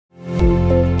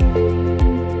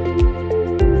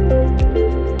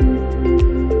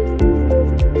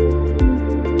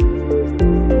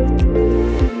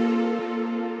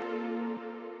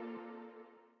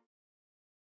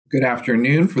Good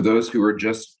afternoon. For those who are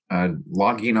just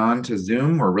logging on to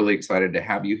Zoom, we're really excited to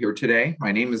have you here today.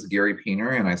 My name is Gary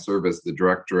Piener, and I serve as the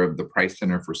director of the Price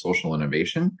Center for Social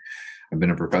Innovation. I've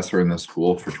been a professor in the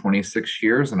school for 26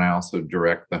 years, and I also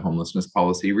direct the Homelessness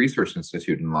Policy Research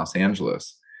Institute in Los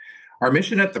Angeles. Our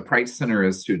mission at the Price Center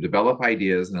is to develop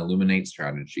ideas and illuminate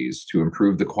strategies to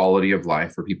improve the quality of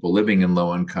life for people living in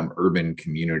low-income urban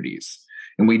communities.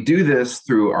 And we do this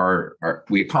through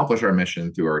we accomplish our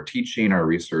mission through our teaching, our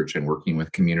research, and working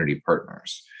with community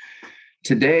partners.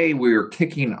 Today, we're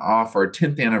kicking off our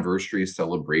 10th anniversary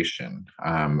celebration,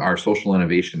 our Social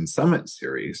Innovation Summit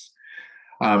series.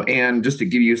 And just to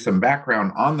give you some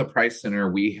background on the Price Center,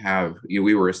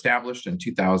 we were established in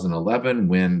 2011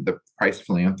 when the Price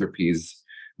Philanthropies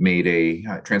made a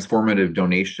transformative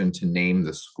donation to name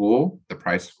the school, the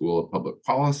Price School of Public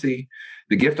Policy.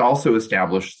 The gift also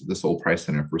established the Soul Price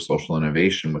Center for Social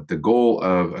Innovation with the goal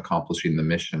of accomplishing the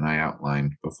mission I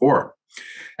outlined before.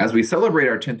 As we celebrate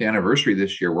our 10th anniversary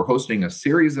this year, we're hosting a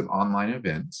series of online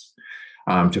events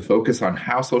to focus on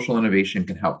how social innovation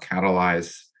can help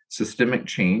catalyze systemic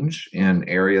change in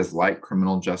areas like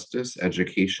criminal justice,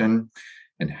 education,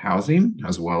 and housing,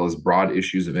 as well as broad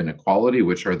issues of inequality,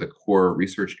 which are the core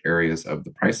research areas of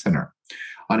the Price Center.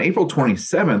 On April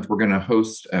 27th, we're going to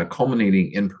host a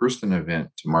culminating in-person event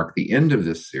to mark the end of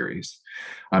this series.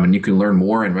 And you can learn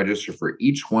more and register for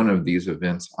each one of these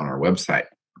events on our website.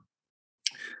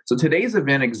 So today's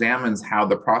event examines how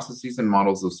the processes and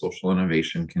models of social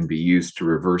innovation can be used to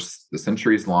reverse the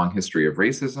centuries-long history of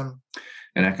racism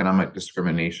and economic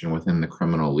discrimination within the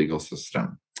criminal legal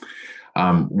system.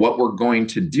 What we're going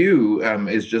to do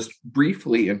is just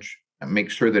briefly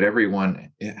make sure that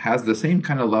everyone has the same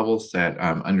kind of level set,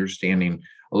 understanding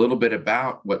a little bit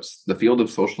about what the field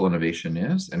of social innovation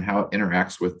is and how it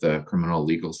interacts with the criminal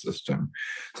legal system.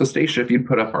 So Stacia, if you'd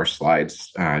put up our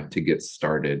slides to get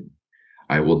started,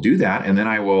 I will do that. And then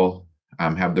I will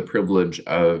have the privilege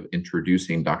of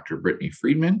introducing Dr. Brittany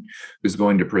Friedman, who's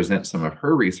going to present some of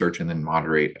her research and then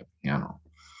moderate a panel.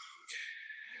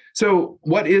 So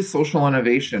what is social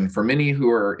innovation? For many who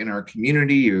are in our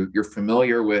community, you're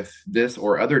familiar with this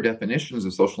or other definitions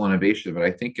of social innovation, but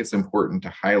I think it's important to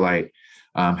highlight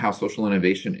how social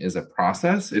innovation is a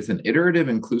process. It's an iterative,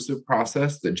 inclusive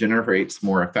process that generates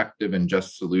more effective and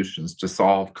just solutions to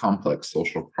solve complex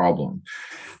social problems.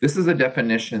 This is a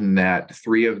definition that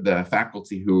three of the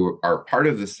faculty who are part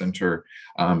of the center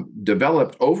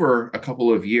developed over a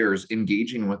couple of years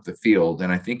engaging with the field,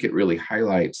 and I think it really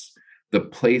highlights the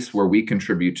place where we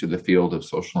contribute to the field of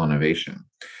social innovation.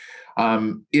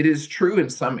 It is true in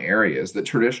some areas that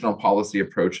traditional policy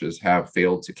approaches have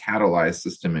failed to catalyze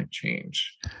systemic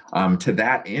change. To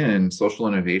that end, social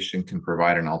innovation can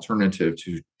provide an alternative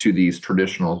to these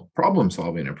traditional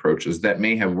problem-solving approaches that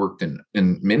may have worked in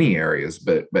many areas,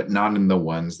 but not in the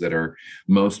ones that are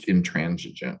most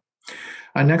intransigent.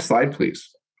 Next slide, please.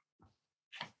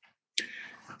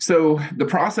 So the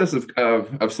process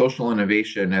of social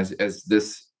innovation, as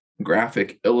this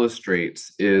graphic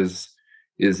illustrates, is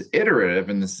iterative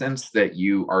in the sense that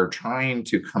you are trying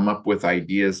to come up with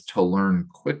ideas to learn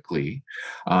quickly.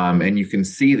 And you can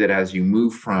see that as you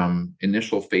move from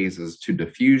initial phases to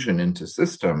diffusion into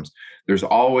systems, there's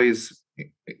always,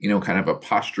 kind of a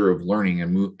posture of learning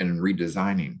and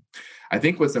redesigning. I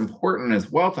think what's important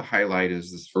as well to highlight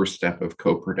is this first step of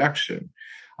co-production,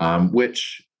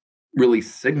 which really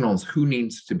signals who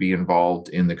needs to be involved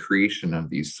in the creation of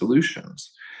these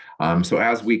solutions. So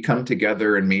as we come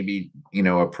together and maybe,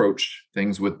 approach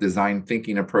things with design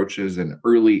thinking approaches and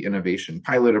early innovation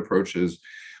pilot approaches,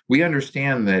 we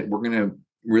understand that we're going to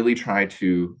really try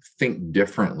to think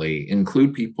differently,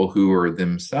 include people who are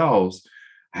themselves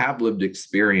have lived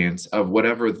experience of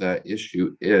whatever the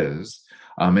issue is,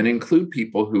 and include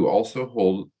people who also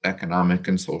hold economic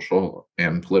and social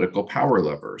and political power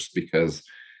levers, because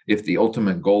if the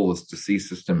ultimate goal is to see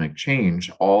systemic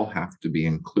change, all have to be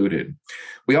included.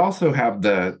 We also have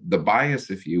the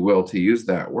bias, if you will, to use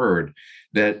that word,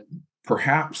 that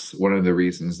perhaps one of the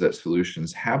reasons that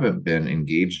solutions haven't been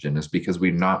engaged in is because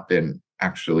we've not been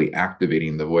actually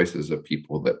activating the voices of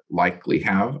people that likely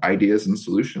have ideas and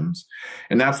solutions.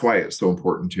 And that's why it's so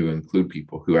important to include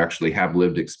people who actually have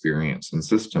lived experience in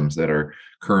systems that are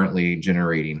currently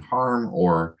generating harm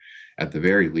or at the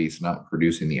very least, not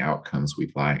producing the outcomes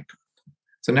we'd like.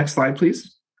 So next slide,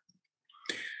 please.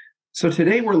 So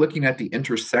today we're looking at the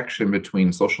intersection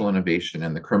between social innovation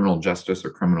and the criminal justice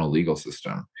or criminal legal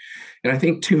system. And I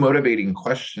think two motivating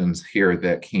questions here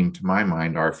that came to my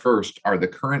mind are: first, are the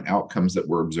current outcomes that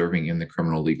we're observing in the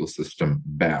criminal legal system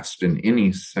best in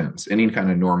any sense, any kind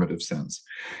of normative sense?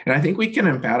 And I think we can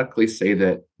emphatically say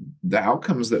that the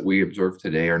outcomes that we observe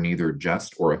today are neither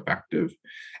just or effective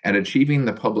at achieving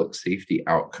the public safety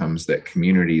outcomes that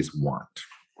communities want.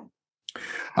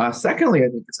 Secondly, I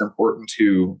think it's important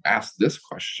to ask this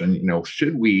question,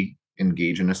 should we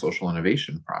engage in a social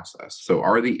innovation process? So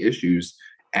are the issues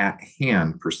at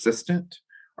hand persistent?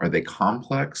 Are they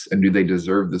complex? And do they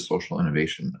deserve the social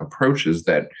innovation approaches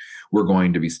that we're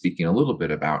going to be speaking a little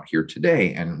bit about here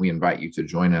today? And we invite you to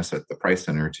join us at the Price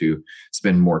Center to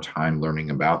spend more time learning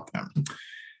about them.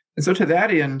 And so to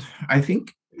that end, I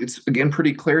think it's, again,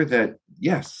 pretty clear that,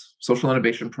 yes, social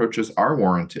innovation approaches are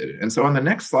warranted. And so on the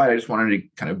next slide, I just wanted to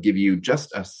kind of give you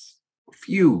just a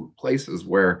few places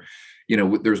where,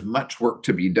 there's much work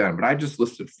to be done, but I just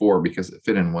listed 4 because it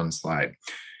fit in one slide.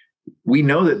 We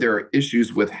know that there are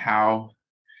issues with how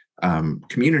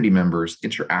community members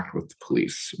interact with the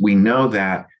police. We know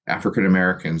that African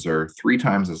Americans are 3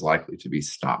 times as likely to be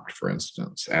stopped, for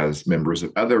instance, as members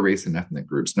of other race and ethnic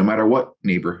groups, no matter what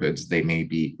neighborhoods they may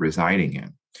be residing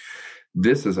in.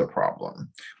 This is a problem.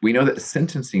 We know that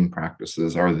sentencing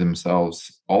practices are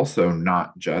themselves also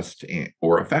not just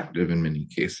or effective in many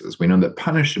cases. We know that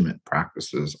punishment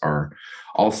practices are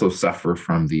also suffer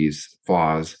from these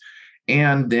flaws.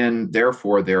 And then,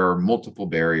 therefore, there are multiple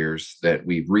barriers that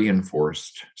we've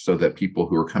reinforced so that people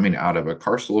who are coming out of a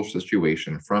carceral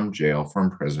situation from jail,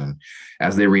 from prison,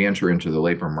 as they reenter into the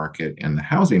labor market and the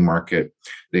housing market,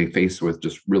 they face with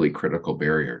just really critical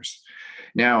barriers.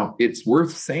 Now, it's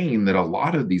worth saying that a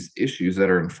lot of these issues that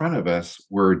are in front of us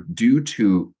were due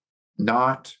to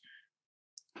not,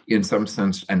 in some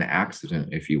sense, an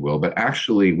accident, if you will, but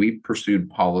actually we pursued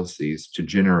policies to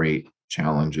generate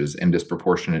challenges and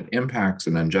disproportionate impacts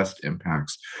and unjust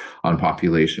impacts on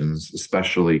populations,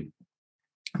 especially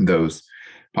those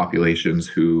populations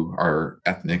who are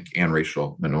ethnic and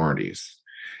racial minorities.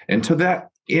 And to that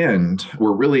end,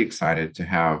 we're really excited to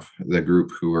have the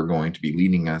group who are going to be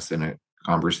leading us in a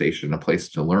conversation, a place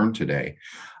to learn today,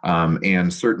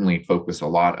 and certainly focus a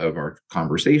lot of our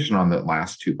conversation on the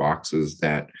last 2 boxes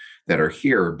that are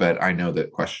here. But I know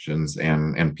that questions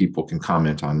and people can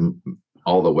comment on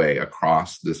all the way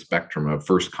across the spectrum of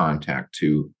first contact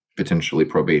to potentially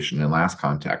probation and last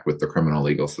contact with the criminal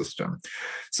legal system.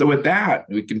 So with that,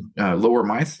 we can lower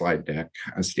my slide deck,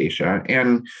 Stacia,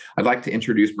 and I'd like to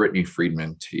introduce Brittany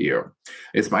Friedman to you.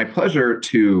 It's my pleasure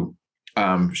to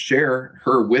share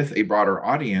her with a broader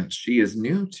audience. She is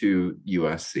new to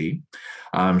USC.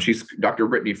 Dr.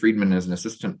 Brittany Friedman is an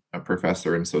assistant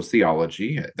professor in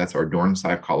sociology. That's our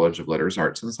Dornsife College of Letters,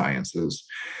 Arts, and Sciences.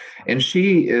 And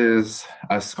she is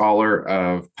a scholar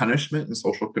of punishment and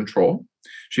social control.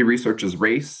 She researches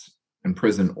race and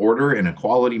prison order and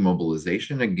equality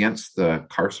mobilization against the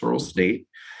carceral state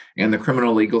and the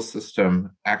criminal legal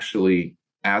system actually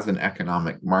as an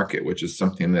economic market, which is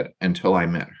something that until I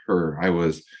met her, I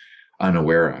was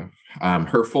unaware of.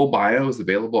 Her full bio is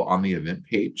available on the event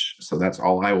page. So that's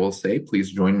all I will say.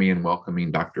 Please join me in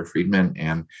welcoming Dr. Friedman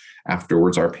and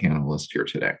afterwards our panelist here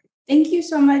today. Thank you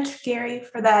so much, Gary,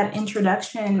 for that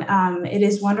introduction. It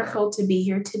is wonderful to be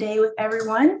here today with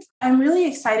everyone. I'm really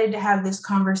excited to have this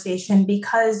conversation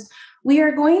because we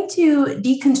are going to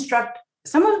deconstruct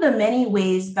some of the many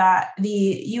ways that the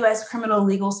U.S. criminal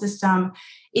legal system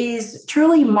is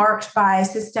truly marked by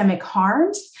systemic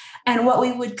harms and what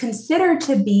we would consider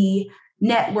to be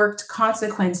networked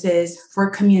consequences for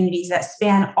communities that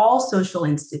span all social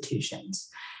institutions.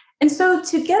 And so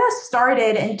to get us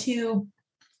started and to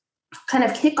kind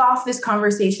of kick off this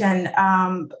conversation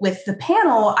with the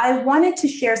panel, I wanted to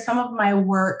share some of my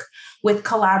work with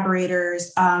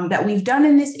collaborators that we've done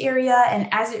in this area and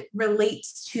as it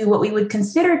relates to what we would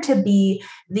consider to be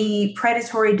the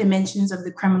predatory dimensions of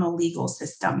the criminal legal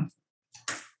system.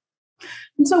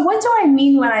 And so what do I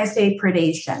mean when I say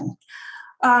predation?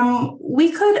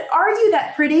 We could argue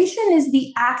that predation is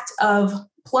the act of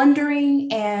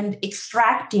plundering and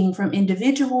extracting from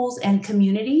individuals and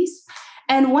communities.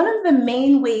 And one of the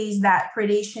main ways that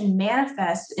predation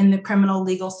manifests in the criminal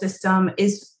legal system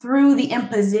is through the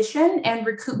imposition and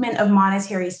recoupment of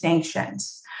monetary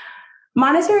sanctions.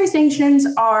 Monetary sanctions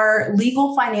are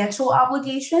legal financial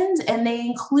obligations, and they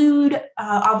include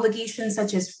obligations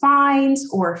such as fines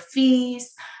or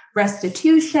fees,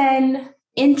 restitution,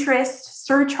 interest,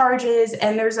 surcharges,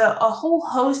 and there's a whole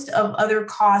host of other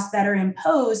costs that are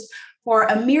imposed for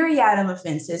a myriad of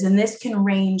offenses. And this can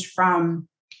range from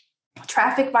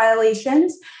traffic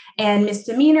violations and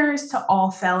misdemeanors to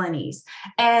all felonies,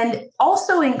 and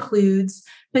also includes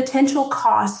potential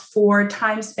costs for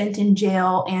time spent in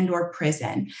jail and or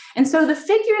prison. And so the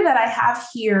figure that I have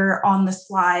here on the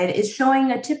slide is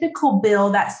showing a typical bill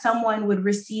that someone would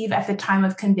receive at the time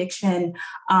of conviction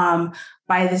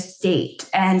by the state.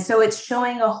 And so it's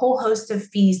showing a whole host of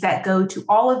fees that go to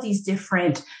all of these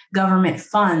different government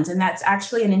funds. And that's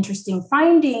actually an interesting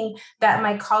finding that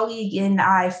my colleague and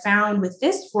I found with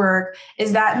this work,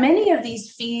 is that many of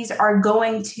these fees are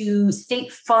going to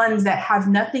state funds that have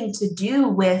nothing to do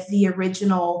with the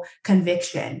original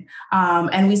conviction.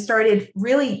 And we started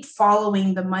really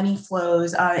following the money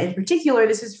flows. In particular,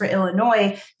 this is for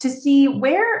Illinois, to see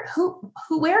where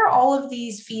are all of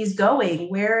these fees going?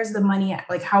 Where is the money at?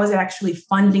 Like, how is it actually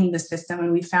funding the system?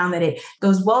 And we found that it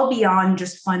goes well beyond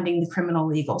just funding the criminal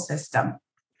legal system.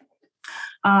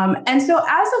 And so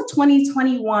as of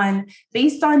 2021,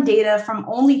 based on data from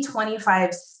only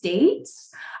 25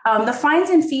 states, the Fines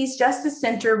and Fees Justice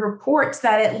Center reports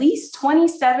that at least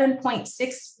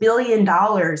 $27.6 billion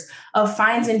of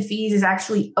fines and fees is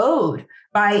actually owed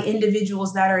by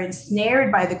individuals that are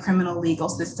ensnared by the criminal legal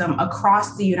system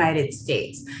across the United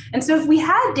States. And so if we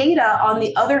had data on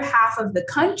the other half of the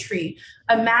country,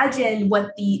 imagine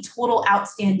what the total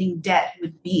outstanding debt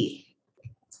would be.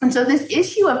 And so this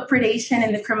issue of predation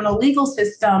in the criminal legal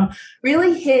system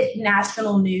really hit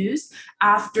national news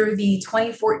after the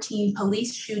 2014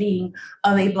 police shooting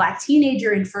of a Black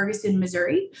teenager in Ferguson,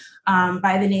 Missouri,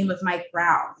 by the name of Mike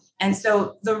Brown. And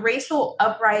so the racial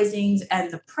uprisings and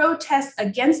the protests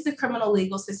against the criminal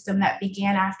legal system that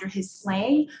began after his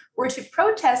slaying were to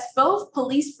protest both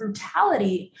police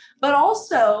brutality, but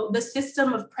also the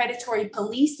system of predatory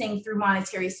policing through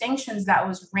monetary sanctions that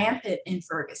was rampant in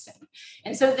Ferguson.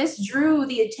 And so this drew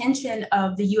the attention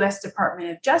of the US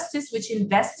Department of Justice, which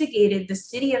investigated the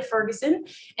city of Ferguson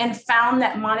and found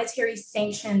that monetary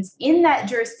sanctions in that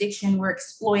jurisdiction were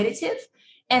exploitative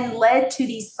and led to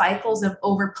these cycles of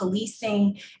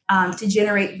over-policing to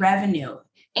generate revenue,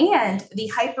 and the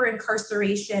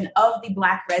hyper-incarceration of the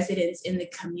Black residents in the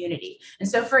community. And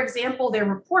so, for example, their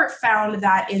report found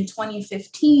that in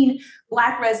 2015,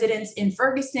 Black residents in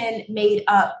Ferguson made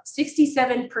up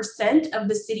 67% of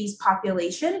the city's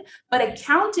population, but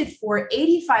accounted for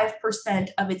 85%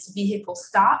 of its vehicle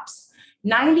stops,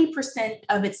 90%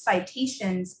 of its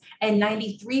citations, and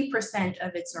 93%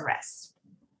 of its arrests.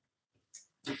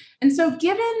 And so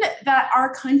given that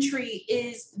our country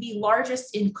is the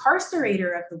largest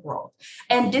incarcerator of the world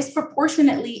and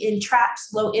disproportionately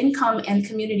entraps low income and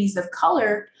communities of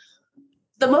color,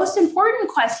 the most important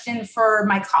question for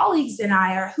my colleagues and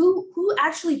I are who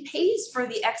actually pays for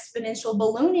the exponential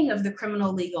ballooning of the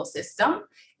criminal legal system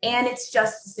and its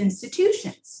justice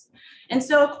institutions? And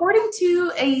so according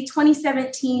to a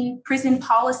 2017 prison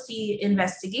policy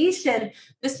investigation,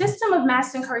 the system of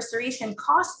mass incarceration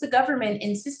costs the government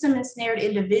and system ensnared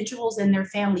individuals and their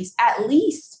families at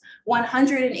least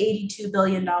 $182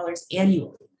 billion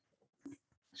annually.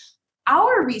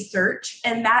 Our research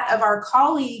and that of our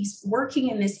colleagues working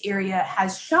in this area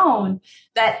has shown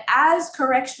that as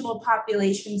correctional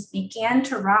populations began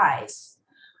to rise,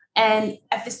 and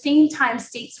at the same time,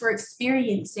 states were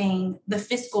experiencing the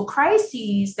fiscal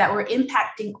crises that were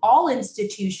impacting all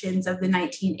institutions of the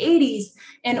 1980s.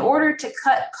 In order to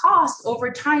cut costs over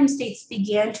time, states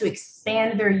began to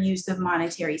expand their use of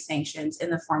monetary sanctions in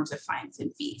the forms of fines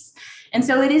and fees. And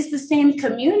so it is the same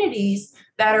communities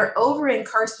that are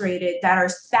over-incarcerated that are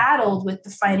saddled with the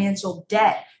financial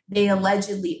debt they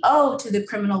allegedly owe to the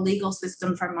criminal legal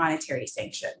system from monetary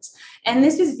sanctions. And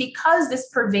this is because this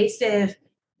pervasive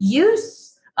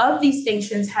use of these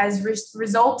sanctions has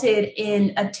resulted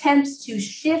in attempts to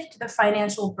shift the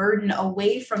financial burden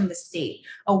away from the state,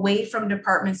 away from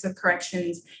departments of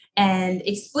corrections, and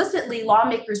explicitly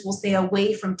lawmakers will say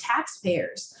away from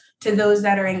taxpayers to those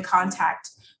that are in contact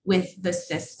with the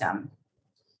system.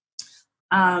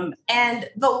 And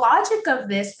the logic of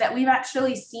this that we've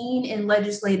actually seen in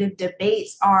legislative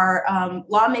debates are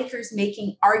lawmakers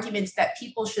making arguments that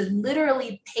people should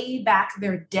literally pay back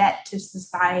their debt to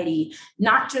society,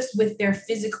 not just with their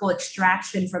physical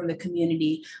extraction from the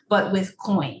community, but with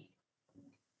coin.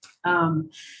 And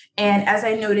as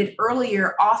I noted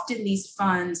earlier, often these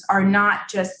funds are not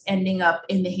just ending up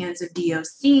in the hands of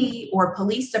DOC or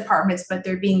police departments, but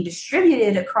they're being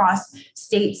distributed across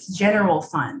states' general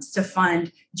funds to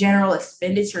fund general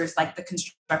expenditures like the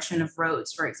construction of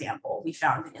roads, for example, we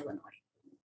found in Illinois.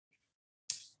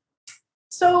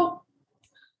 So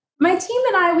My team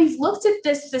and I, we've looked at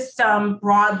this system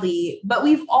broadly, but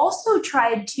we've also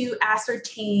tried to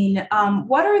ascertain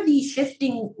what are the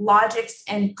shifting logics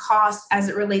and costs as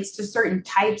it relates to certain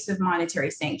types of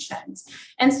monetary sanctions.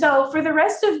 And so for the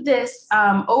rest of this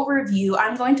overview,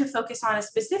 I'm going to focus on a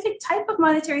specific type of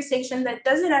monetary sanction that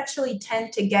doesn't actually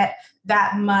tend to get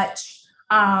that much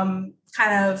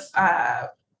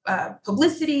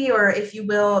publicity, or if you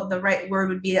will, the right word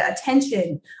would be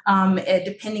attention,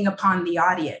 depending upon the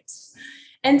audience.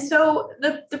 And so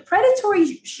the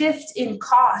predatory shift in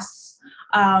costs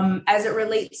as it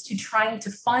relates to trying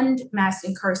to fund mass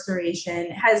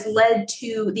incarceration has led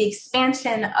to the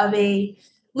expansion of a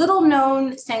little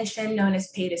known sanction known as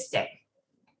pay to stay.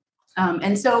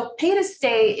 And so pay to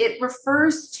stay, it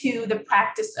refers to the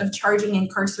practice of charging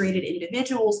incarcerated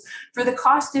individuals for the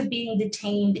cost of being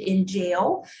detained in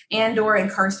jail and or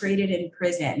incarcerated in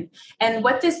prison. And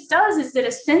what this does is it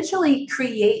essentially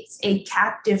creates a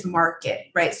captive market,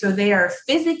 right? So they are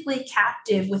physically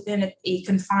captive within a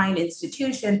confined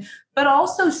institution, but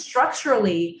also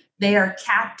structurally they are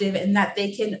captive in that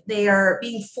they are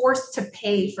being forced to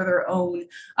pay for their own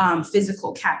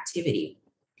physical captivity.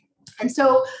 And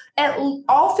so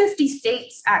all 50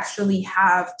 states actually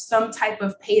have some type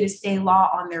of pay to stay law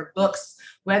on their books,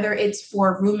 whether it's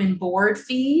for room and board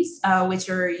fees, which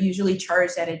are usually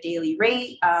charged at a daily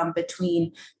rate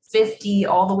between $50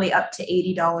 all the way up to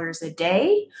 $80 a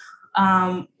day,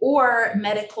 or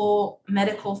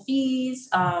medical fees.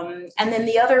 And then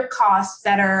the other costs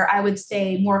that are, I would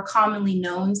say, more commonly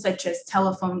known, such as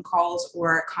telephone calls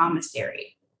or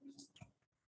commissary.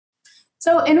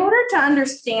 So in order to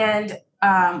understand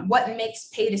what makes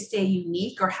pay to stay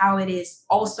unique or how it is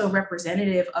also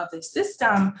representative of the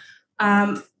system,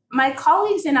 my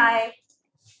colleagues and I,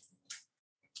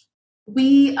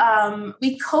 we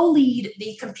co-lead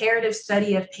the comparative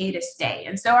study of pay to stay.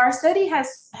 And so our study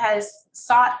has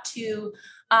sought to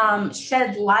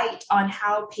shed light on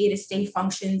how pay to stay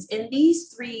functions in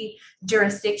these 3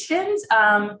 jurisdictions,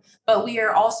 but we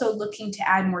are also looking to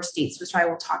add more states, which I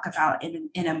will talk about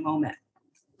in a moment.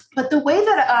 But the way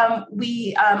that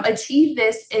we achieve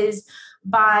this is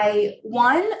by,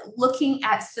 one, looking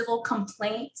at civil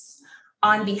complaints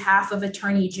on behalf of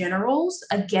attorney generals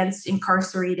against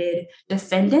incarcerated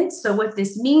defendants. So what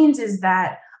this means is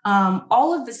that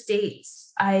all of the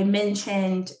states I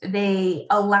mentioned, they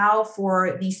allow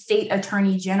for the state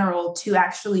attorney general to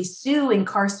actually sue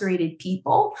incarcerated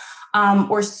people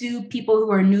or sue people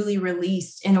who are newly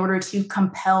released in order to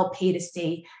compel pay to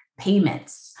stay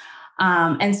payments.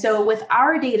 And so with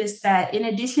our data set, in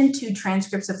addition to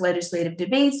transcripts of legislative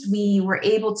debates, we were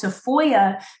able to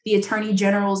FOIA the attorney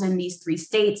generals in these 3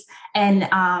 states and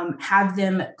have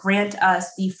them grant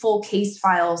us the full case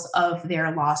files of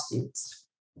their lawsuits.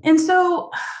 And so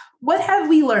what have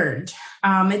we learned?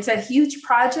 It's a huge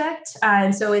project,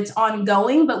 and so it's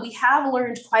ongoing, but we have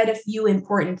learned quite a few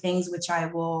important things, which I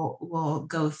will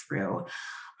go through.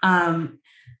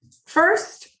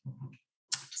 First,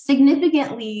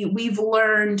 significantly, we've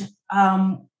learned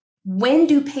when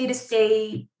do pay to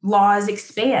stay laws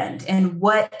expand and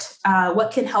what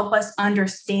can help us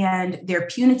understand their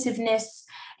punitiveness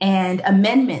and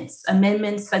amendments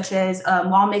such as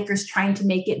lawmakers trying to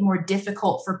make it more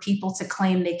difficult for people to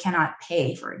claim they cannot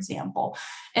pay, for example.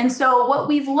 And so what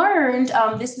we've learned,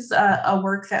 this is a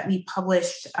work that we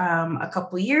published a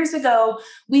couple of years ago,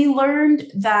 we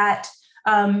learned that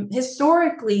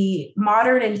historically,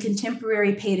 modern and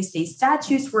contemporary pay to stay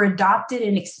statutes were adopted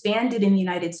and expanded in the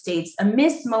United States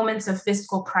amidst moments of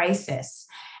fiscal crisis.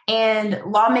 And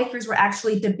lawmakers were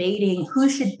actually debating who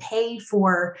should pay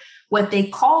for what they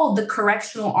called the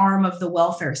correctional arm of the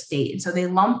welfare state. And so they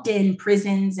lumped in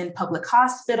prisons and public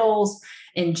hospitals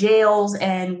and jails,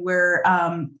 and were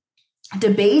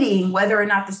debating whether or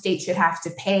not the state should have to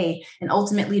pay, and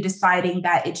ultimately deciding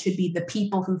that it should be the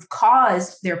people who've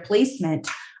caused their placement,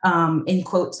 in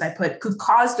quotes I put, who've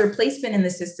caused their placement in the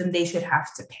system, they should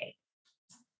have to pay.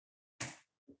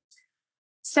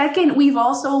 Second, we've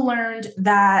also learned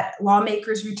that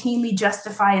lawmakers routinely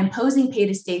justify imposing pay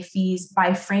to stay fees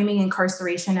by framing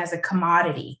incarceration as a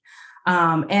commodity,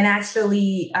 and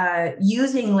actually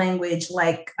using language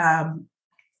like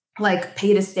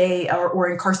pay to stay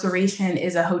or incarceration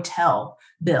is a hotel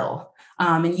bill,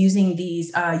 and using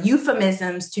these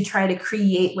euphemisms to try to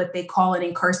create what they call an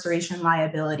incarceration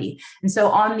liability. And so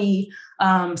on the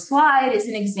slide is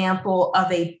an example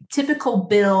of a typical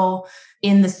bill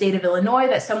in the state of Illinois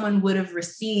that someone would have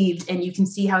received, and you can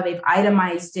see how they've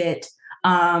itemized it.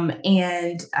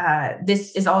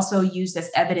 This is also used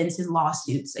as evidence in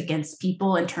lawsuits against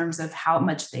people in terms of how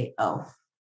much they owe.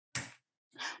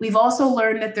 We've also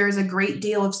learned that there's a great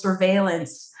deal of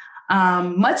surveillance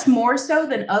much more so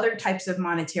than other types of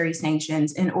monetary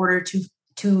sanctions in order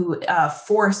to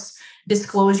force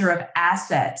disclosure of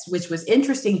assets, which was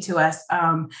interesting to us.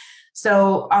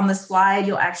 So on the slide,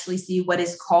 you'll actually see what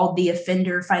is called the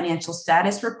Offender Financial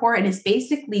Status Report. And it's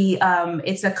basically,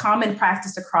 it's a common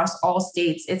practice across all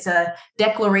states. It's a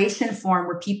declaration form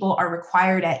where people are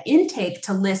required at intake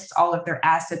to list all of their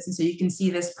assets. And so you can see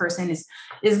this person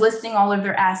is listing all of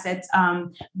their assets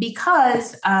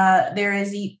because there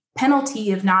is a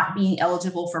penalty of not being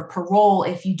eligible for parole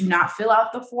if you do not fill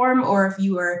out the form, or if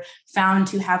you are found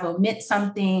to have omit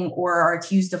something or are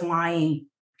accused of lying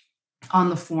on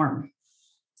the form.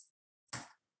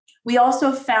 We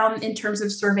also found, in terms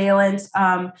of surveillance,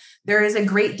 there is a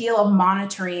great deal of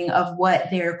monitoring of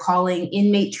what they're calling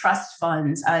inmate trust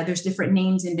funds. There's different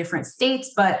names in different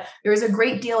states, but there is a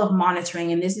great deal of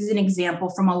monitoring. And this is an example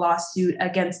from a lawsuit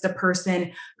against a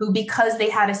person who, because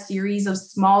they had a series of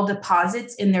small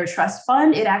deposits in their trust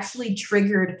fund, it actually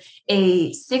triggered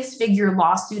a 6-figure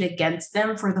lawsuit against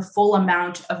them for the full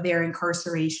amount of their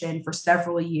incarceration for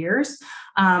several years.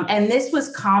 And this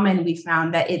was common. We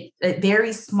found that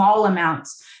very small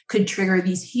amounts could trigger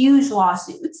these huge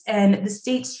lawsuits. And the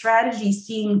state strategy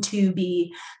seemed to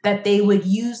be that they would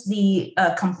use the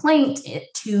complaint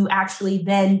to actually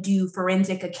then do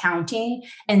forensic accounting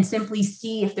and simply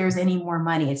see if there's any more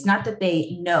money. It's not that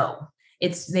they know,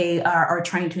 they are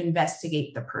trying to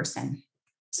investigate the person.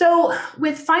 So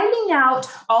with finding out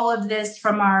all of this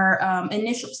from our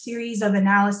initial series of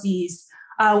analyses,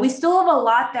 we still have a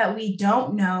lot that we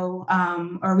don't know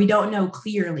or we don't know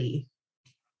clearly.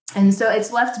 And so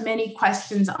it's left many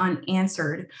questions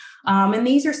unanswered. And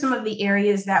these are some of the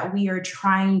areas that we are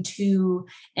trying to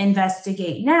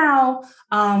investigate now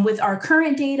with our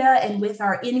current data and with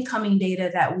our incoming data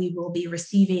that we will be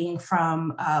receiving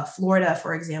from Florida,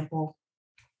 for example,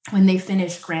 when they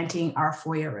finish granting our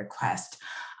FOIA request.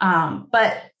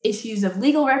 But issues of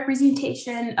legal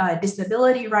representation,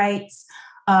 disability rights,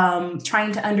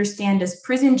 trying to understand, does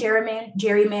prison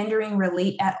gerrymandering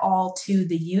relate at all to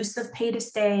the use of pay to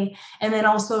stay? And then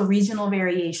also regional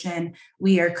variation.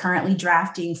 We are currently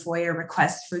drafting FOIA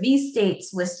requests for these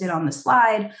states listed on the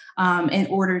slide in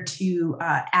order to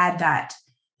add that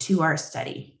to our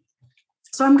study.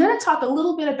 So I'm going to talk a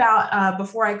little bit about,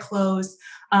 before I close,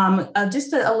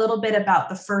 just a little bit about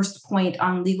the first point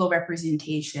on legal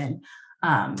representation.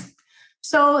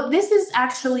 So this is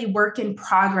actually work in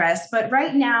progress, but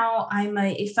right now I'm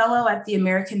a fellow at the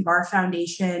American Bar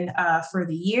Foundation for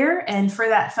the year. And for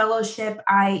that fellowship,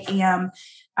 I am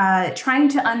trying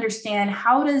to understand,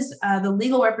 how does the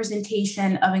legal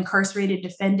representation of incarcerated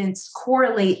defendants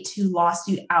correlate to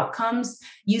lawsuit outcomes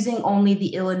using only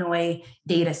the Illinois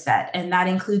data set. And that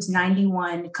includes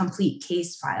 91 complete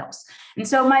case files. And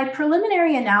so my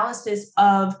preliminary analysis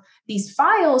of these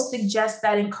files suggests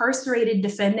that incarcerated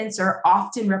defendants are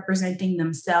often representing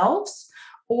themselves,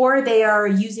 or they are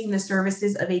using the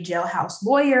services of a jailhouse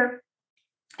lawyer.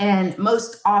 And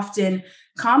most often,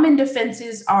 common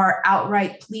defenses are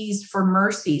outright pleas for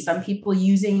mercy. Some people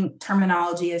using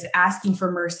terminology as asking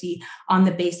for mercy on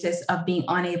the basis of being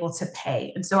unable to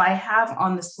pay. And so I have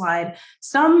on the slide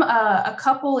a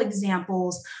couple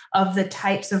examples of the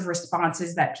types of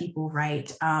responses that people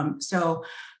write. So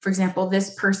for example,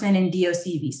 this person in DOC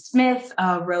v. Smith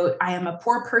wrote, "I am a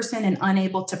poor person and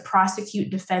unable to prosecute,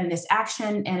 defend this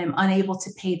action, and am unable to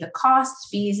pay the costs,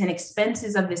 fees, and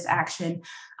expenses of this action.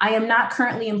 I am not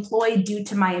currently employed due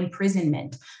to my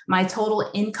imprisonment. My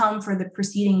total income for the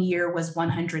preceding year was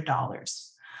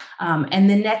 $100. And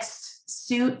the next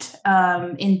suit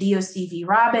in DOC v.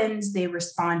 Robbins, they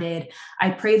responded,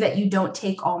 "I pray that you don't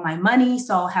take all my money,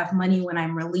 so I'll have money when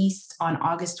I'm released on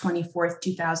August 24th,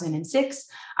 2006.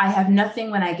 I have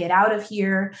nothing when I get out of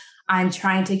here. I'm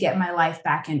trying to get my life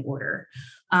back in order."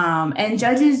 And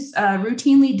judges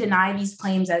routinely deny these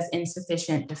claims as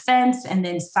insufficient defense and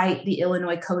then cite the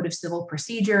Illinois Code of Civil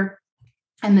Procedure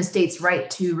and the state's right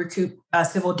to recoup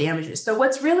civil damages. So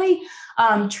what's really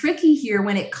tricky here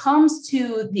when it comes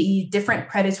to the different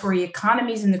predatory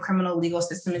economies in the criminal legal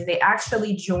system is they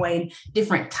actually join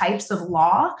different types of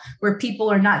law where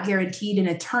people are not guaranteed an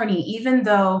attorney, even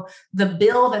though the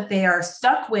bill that they are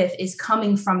stuck with is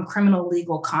coming from criminal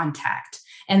legal contact.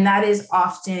 And that is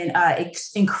often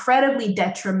incredibly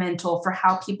detrimental for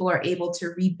how people are able to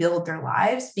rebuild their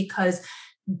lives, because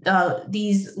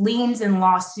these liens and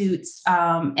lawsuits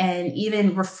and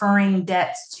even referring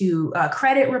debts to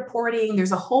credit reporting,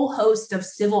 there's a whole host of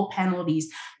civil penalties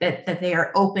that they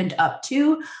are opened up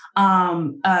to,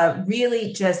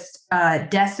 really just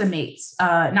decimates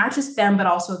not just them, but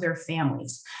also their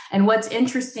families. And what's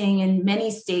interesting in many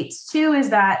states too is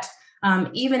that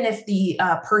even if the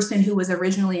person who was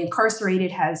originally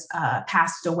incarcerated has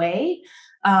passed away,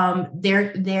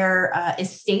 their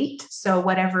estate, so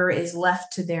whatever is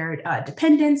left to their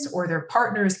dependents or their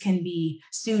partners, can be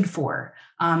sued for,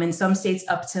 in some states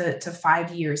up to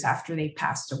 5 years after they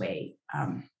passed away.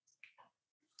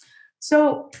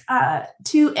 So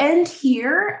to end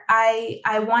here,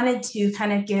 I wanted to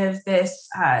kind of give this,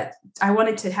 I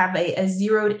wanted to have a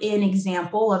zeroed in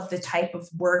example of the type of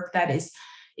work that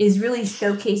is really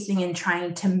showcasing and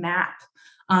trying to map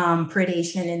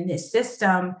predation in this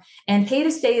system. And pay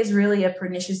to stay is really a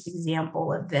pernicious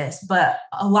example of this, but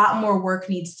a lot more work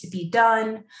needs to be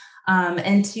done.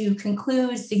 And to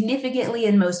conclude, significantly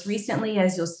and most recently,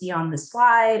 as you'll see on the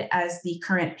slide, as the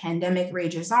current pandemic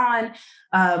rages on,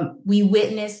 we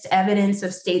witnessed evidence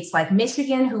of states like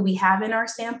Michigan, who we have in our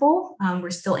sample. We're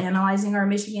still analyzing our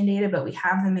Michigan data, but we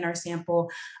have them in our sample.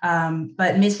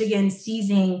 But Michigan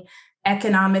seizing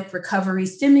economic recovery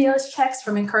stimulus checks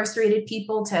from incarcerated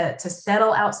people to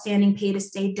settle outstanding pay to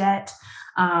stay debt.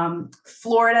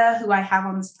 Florida, who I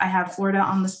have Florida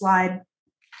on the slide,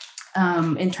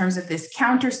 in terms of this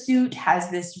countersuit, has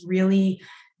this really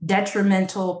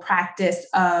detrimental practice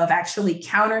of actually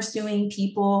countersuing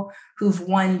people who've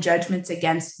won judgments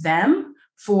against them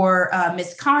for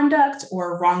misconduct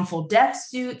or wrongful death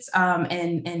suits,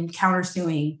 and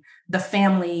countersuing the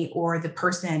family or the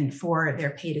person for their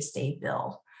pay to stay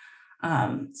bill.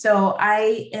 So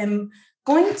I am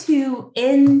going to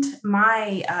end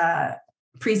my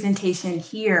presentation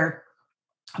here.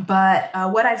 But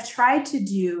what I've tried to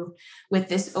do with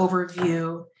this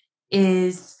overview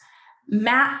is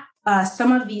map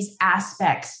some of these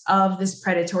aspects of this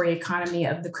predatory economy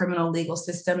of the criminal legal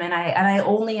system. And I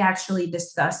only actually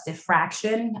discussed a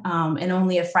fraction, and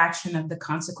only a fraction of the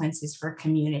consequences for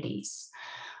communities.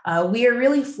 We are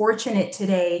really fortunate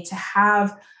today to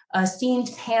have esteemed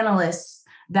panelists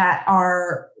that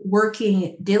are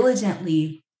working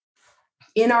diligently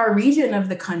in our region of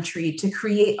the country to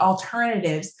create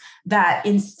alternatives that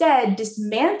instead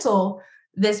dismantle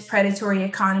this predatory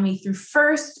economy through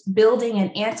first building an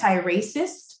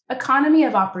anti-racist economy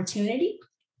of opportunity,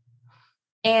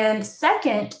 and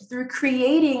second, through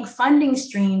creating funding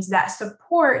streams that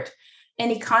support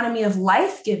an economy of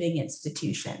life-giving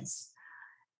institutions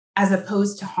as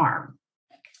opposed to harm.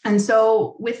 And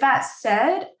so with that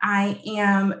said, I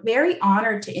am very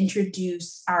honored to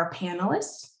introduce our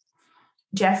panelists,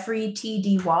 Jeffrey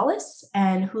T.D. Wallace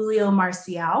and Julio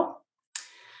Marcial.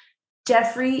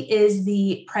 Jeffrey is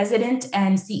the president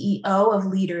and CEO of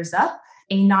Leaders Up,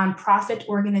 a nonprofit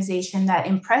organization that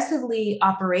impressively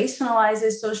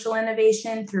operationalizes social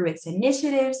innovation through its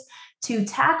initiatives to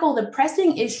tackle the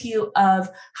pressing issue of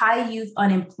high youth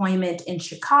unemployment in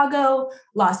Chicago,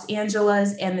 Los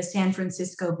Angeles, and the San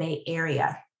Francisco Bay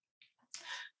Area.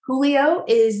 Julio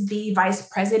is the Vice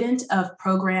President of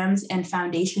Programs and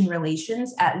Foundation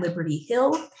Relations at Liberty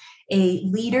Hill, a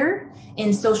leader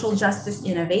in social justice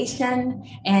innovation,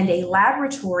 and a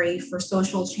laboratory for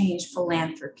social change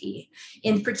philanthropy.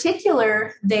 In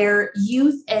particular, their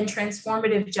youth and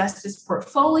transformative justice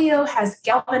portfolio has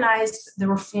galvanized the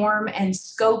reform and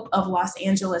scope of Los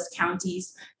Angeles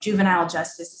County's juvenile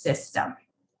justice system.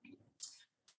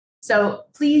 So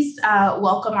please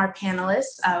welcome our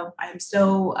panelists. I'm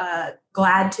so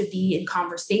glad to be in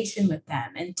conversation with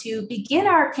them. And to begin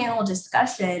our panel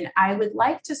discussion, I would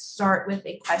like to start with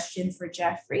a question for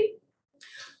Jeffrey.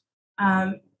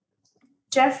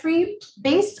 Jeffrey,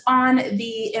 based on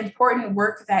the important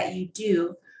work that you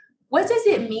do, what does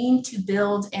it mean to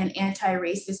build an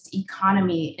anti-racist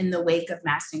economy in the wake of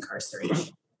mass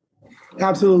incarceration?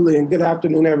 Absolutely, and good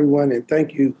afternoon, everyone, and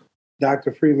thank you,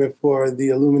 Dr. Friedman, for the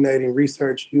illuminating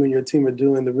research you and your team are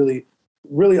doing to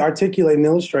really articulate and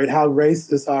illustrate how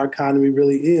racist our economy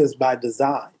really is by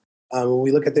design. When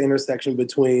we look at the intersection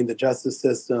between the justice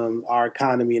system, our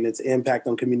economy, and its impact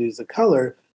on communities of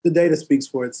color, the data speaks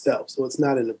for itself. So it's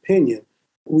not an opinion.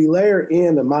 We layer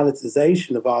in the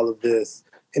monetization of all of this.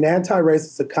 An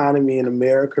anti-racist economy in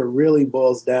America really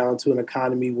boils down to an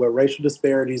economy where racial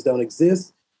disparities don't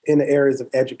exist in the areas of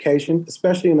education,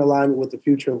 especially in alignment with the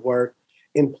future of work,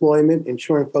 employment,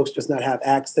 ensuring folks just not have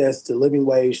access to living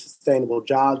wage, sustainable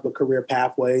jobs, but career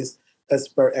pathways that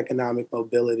spur economic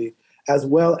mobility, as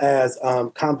well as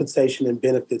compensation and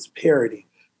benefits parity,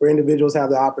 where individuals have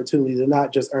the opportunity to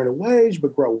not just earn a wage,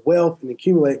 but grow wealth and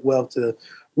accumulate wealth to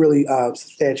really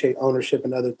substantiate ownership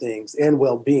and other things, and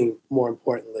well-being, more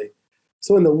importantly.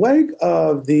 So in the wake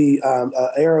of the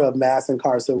era of mass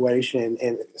incarceration,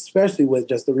 and especially with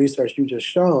just the research you just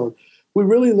shown, we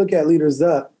really look at Leaders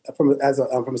Up from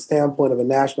a standpoint of a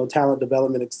national talent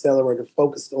development accelerator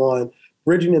focused on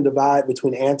bridging the divide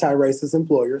between anti-racist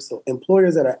employers, so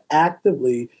employers that are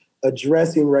actively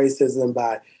addressing racism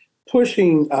by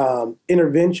pushing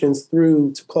interventions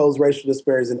through to close racial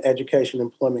disparities in education,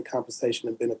 employment, compensation,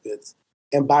 and benefits,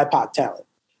 and BIPOC talent,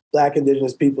 Black,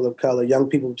 Indigenous, people of color, young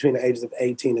people between the ages of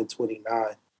 18 and 29.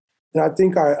 And I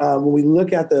think when we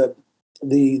look at the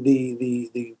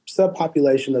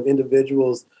subpopulation of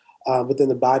individuals within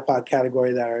the BIPOC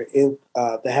category that are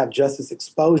that have justice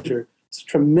exposure, it's a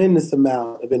tremendous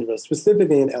amount of individuals,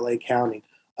 specifically in LA County.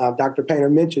 Dr. Painter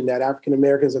mentioned that African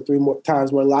Americans are 3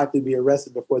 times more likely to be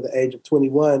arrested before the age of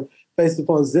 21 based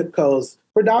upon zip codes,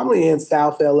 predominantly in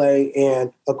South LA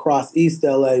and across East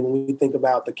LA when we think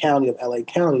about the county of LA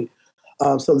County.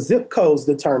 So zip codes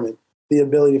determine the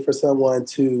ability for someone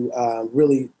to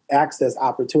really access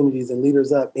opportunities and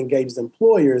leaders up, engages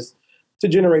employers to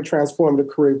generate transformative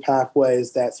career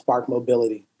pathways that spark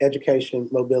mobility, education,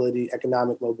 mobility,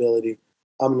 economic mobility,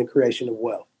 and the creation of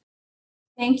wealth.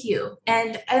 Thank you.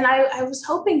 And I was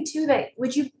hoping too that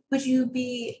would you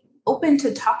be open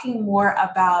to talking more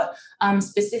about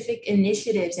specific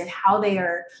initiatives and how they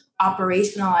are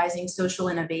operationalizing social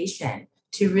innovation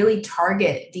to really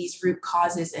target these root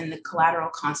causes and the collateral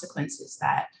consequences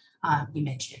that you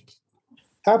mentioned?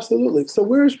 Absolutely. So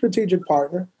we're a strategic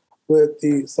partner with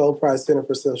the Soul Prize Center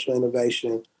for Social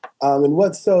Innovation. And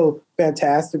what's so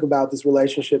fantastic about this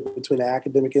relationship between the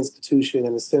academic institution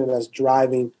and the center that's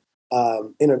driving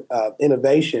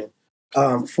innovation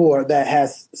for that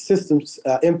has systems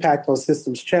impact on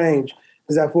systems change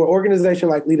is that for an organization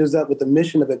like Leaders Up with the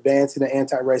mission of advancing an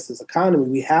anti-racist economy,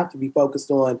 we have to be focused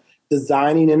on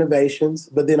designing innovations,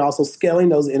 but then also scaling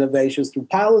those innovations through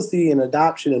policy and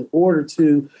adoption in order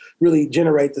to really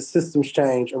generate the systems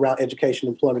change around education,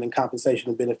 employment, and compensation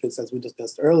and benefits, as we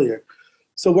discussed earlier.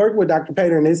 So working with Dr.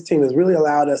 Pater and his team has really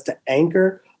allowed us to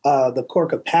anchor the core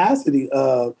capacity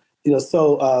of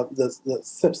the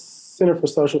Center for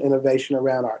Social Innovation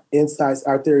around our insights,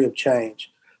 our theory of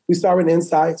change. We start with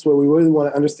insights where we really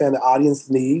want to understand the audience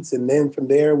needs. And then from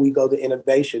there, we go to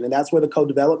innovation. And that's where the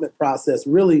co-development process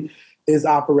really is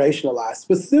operationalized.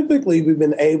 Specifically, we've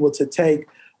been able to take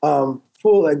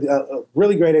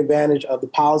really great advantage of the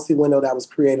policy window that was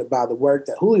created by the work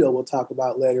that Julio will talk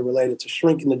about later related to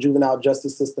shrinking the juvenile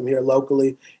justice system here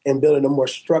locally and building a more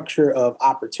structure of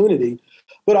opportunity,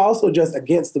 but also just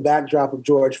against the backdrop of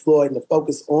George Floyd and the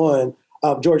focus on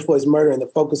George Floyd's murder and the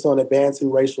focus on advancing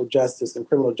racial justice and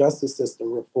criminal justice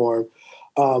system reform,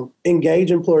 engage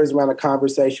employers around a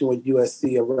conversation with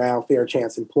USC around fair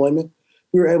chance employment.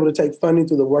 We were able to take funding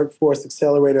through the Workforce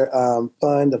Accelerator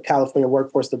Fund of California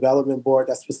Workforce Development Board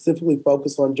that specifically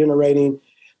focused on generating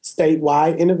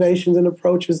statewide innovations and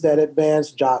approaches that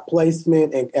advance job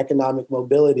placement and economic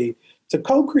mobility to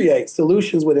co-create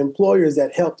solutions with employers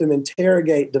that help them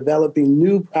interrogate developing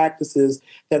new practices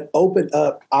that open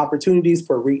up opportunities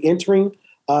for re-entering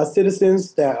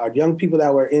citizens that are young people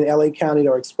that were in LA County that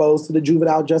are exposed to the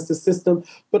juvenile justice system,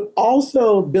 but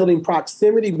also building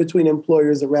proximity between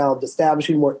employers around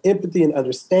establishing more empathy and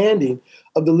understanding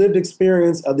of the lived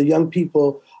experience of the young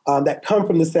people that come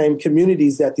from the same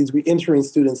communities that these re-entering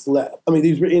students left.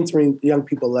 These re-entering young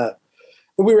people left.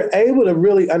 And we were able to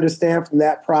really understand from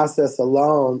that process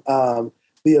alone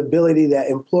the ability that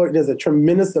there's a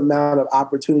tremendous amount of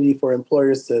opportunity for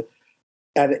employers to,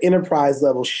 at an enterprise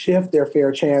level, shift their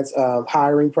fair chance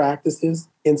hiring practices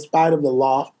in spite of the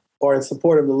law or in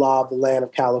support of the law of the land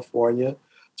of California,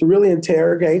 to really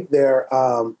interrogate their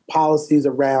policies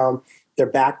around their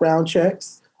background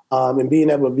checks and being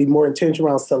able to be more intentional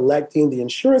around selecting the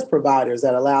insurance providers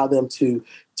that allow them to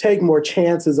take more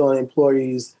chances on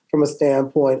employees from a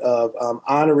standpoint of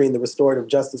honoring the restorative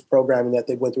justice programming that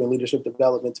they went through in leadership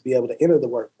development to be able to enter the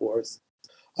workforce.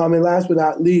 And last but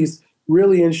not least,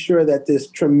 really ensure that this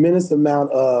tremendous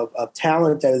amount of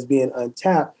talent that is being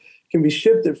untapped can be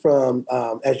shifted from,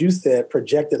 as you said,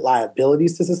 projected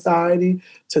liabilities to society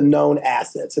to known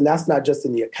assets. And that's not just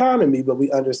in the economy, but we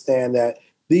understand that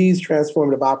these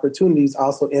transformative opportunities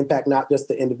also impact not just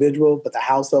the individual, but the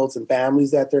households and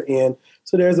families that they're in.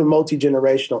 So there's a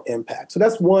multi-generational impact. So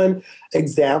that's one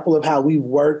example of how we've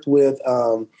worked with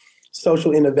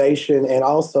social innovation and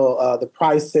also the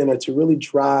Price Center to really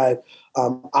drive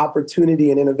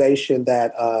opportunity and innovation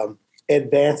that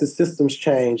advances systems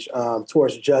change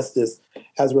towards justice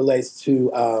as relates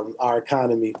to our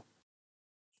economy.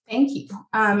 Thank you.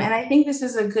 And I think this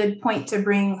is a good point to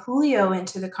bring Julio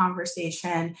into the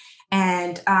conversation.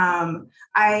 And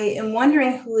I am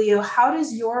wondering, Julio, how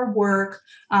does your work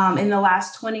in the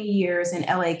last 20 years in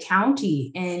LA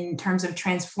County in terms of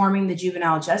transforming the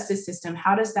juvenile justice system,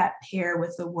 how does that pair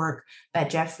with the work that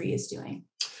Jeffrey is doing?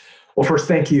 Well, first,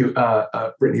 thank you,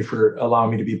 Brittany, for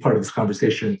allowing me to be part of this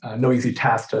conversation. No easy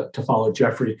task to follow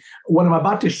Jeffrey. What I'm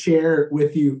about to share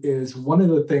with you is one of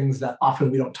the things that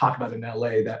often we don't talk about in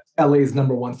LA, that LA is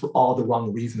number one for all the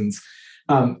wrong reasons.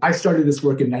 I started this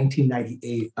work in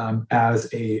 1998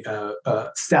 as a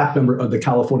staff member of the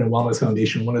California Wellness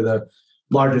Foundation, one of the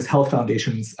largest health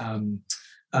foundations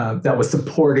that was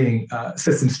supporting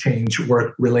systems change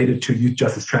work related to youth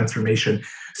justice transformation.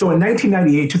 So in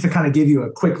 1998, just to kind of give you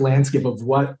a quick landscape of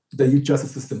what the youth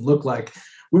justice system looked like,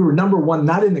 we were number one,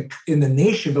 not in the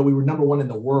nation, but we were number one in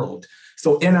the world.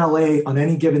 So in LA, on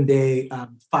any given day,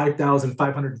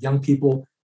 5,500 young people,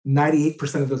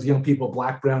 98% of those young people,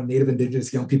 Black, Brown, Native,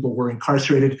 Indigenous young people, were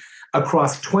incarcerated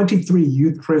across 23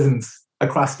 youth prisons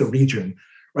across the region,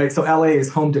 right? So LA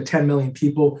is home to 10 million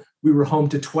people. We were home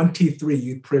to 23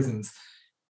 youth prisons.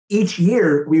 Each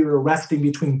year, we were arresting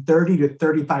between 30 to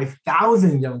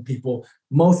 35,000 young people,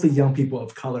 mostly young people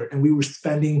of color. And we were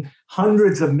spending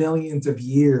hundreds of millions of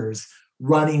years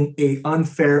running an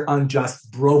unfair,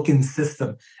 unjust, broken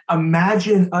system.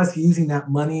 Imagine us using that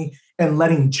money and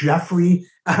letting Jeffrey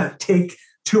take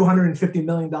 $250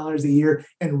 million a year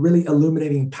and really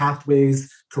illuminating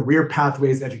pathways, career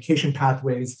pathways, education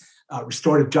pathways,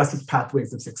 restorative justice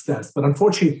pathways of success. But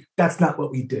unfortunately, that's not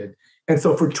what we did. And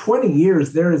so for 20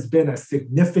 years, there has been a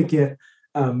significant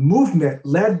movement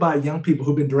led by young people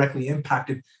who've been directly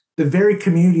impacted, the very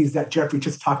communities that Jeffrey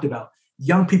just talked about,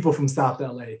 young people from South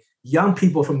LA, young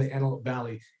people from the Antelope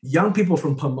Valley, young people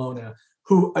from Pomona,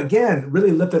 who, again,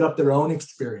 really lifted up their own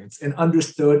experience and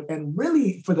understood and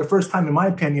really, for the first time, in my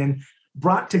opinion,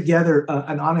 brought together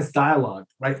an honest dialogue,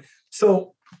 right?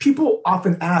 So people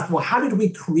often ask, well, how did we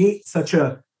create such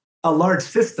a large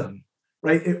system,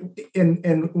 right?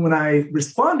 And when I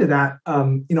respond to that,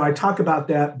 I talk about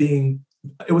that being,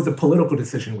 it was a political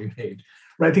decision we made,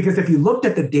 right? Because if you looked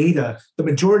at the data, the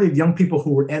majority of young people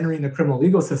who were entering the criminal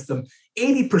legal system,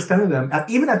 80% of them,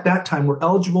 even at that time, were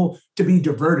eligible to be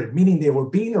diverted, meaning they were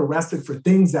being arrested for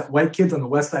things that white kids on the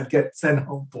West Side get sent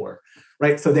home for,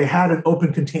 right? So they had an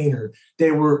open container.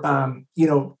 They were,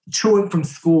 truant from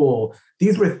school.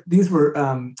 These were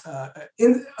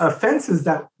offenses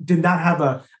that did not have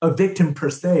a victim per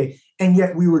se, and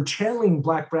yet we were channeling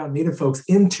Black, Brown, Native folks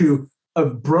into a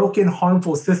broken,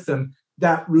 harmful system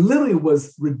that literally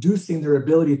was reducing their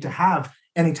ability to have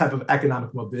any type of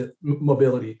economic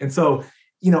mobility. And so,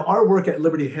 our work at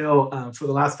Liberty Hill for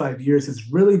the last 5 years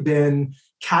has really been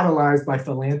catalyzed by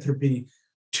philanthropy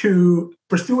to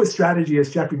pursue a strategy,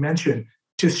 as Jeffrey mentioned,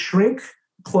 to shrink,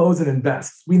 close, and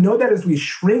invest. We know that as we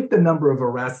shrink the number of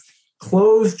arrests,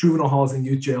 close juvenile halls and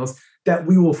youth jails, that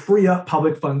we will free up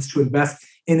public funds to invest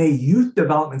in a youth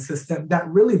development system that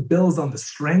really builds on the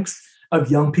strengths of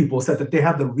young people so that they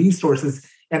have the resources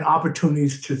and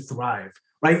opportunities to thrive,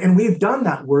 right? And we've done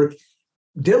that work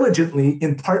diligently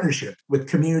in partnership with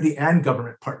community and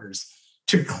government partners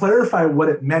to clarify what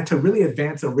it meant to really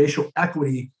advance a racial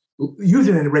equity,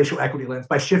 using a racial equity lens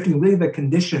by shifting really the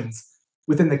conditions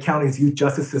within the county's youth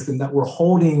justice system that were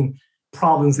holding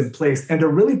problems in place, and to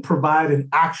really provide an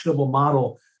actionable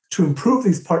model to improve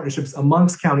these partnerships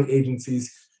amongst county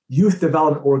agencies, youth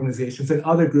development organizations, and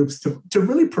other groups to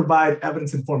really provide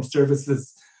evidence-informed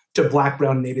services to Black,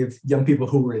 Brown, Native young people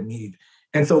who were in need.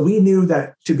 And so we knew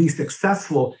that to be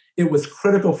successful, it was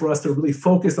critical for us to really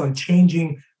focus on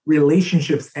changing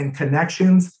relationships and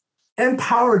connections and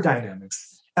power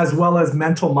dynamics, as well as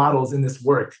mental models in this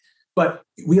work. But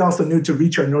we also knew to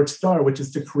reach our North Star, which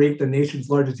is to create the nation's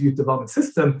largest youth development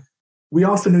system, we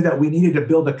also knew that we needed to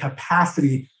build a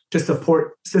capacity to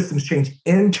support systems change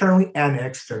internally and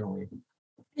externally.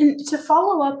 And to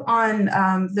follow up on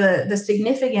the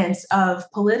significance of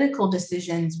political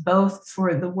decisions, both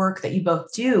for the work that you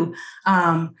both do,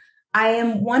 I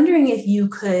am wondering if you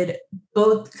could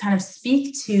both kind of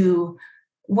speak to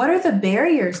what are the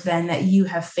barriers then that you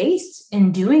have faced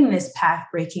in doing this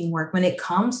path-breaking work when it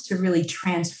comes to really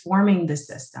transforming the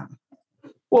system?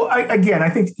 Well, I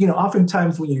think,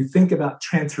 oftentimes when you think about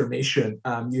transformation,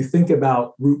 you think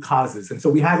about root causes. And so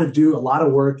we had to do a lot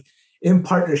of work in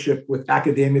partnership with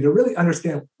academia to really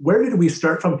understand where did we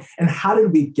start from and how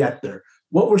did we get there?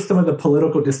 What were some of the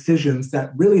political decisions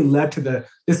that really led to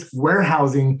this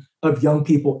warehousing of young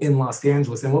people in Los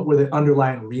Angeles, and what were the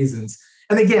underlying reasons?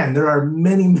 And again, there are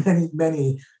many, many,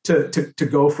 many to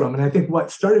go from. And I think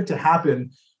what started to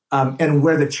happen and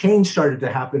where the change started to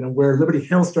happen and where Liberty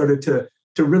Hill started to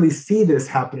really see this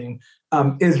happening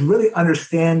is really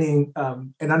understanding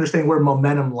where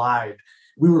momentum lied.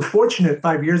 We were fortunate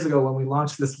 5 years ago when we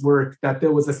launched this work that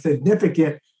there was a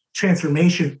significant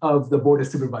transformation of the Board of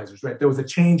Supervisors, right? There was a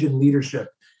change in leadership.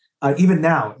 Even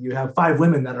now, you have 5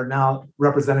 women that are now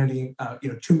representing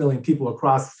 2 million people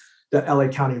across the LA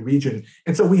County region.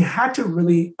 And so we had to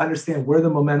really understand where the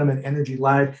momentum and energy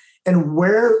lied and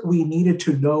where we needed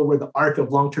to know where the arc of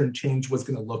long-term change was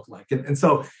going to look like. And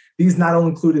so these not only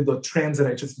included the trends that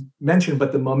I just mentioned,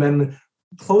 but the momentum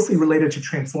closely related to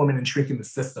transforming and shrinking the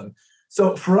system.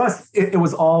 So for us, it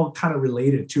was all kind of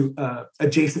related to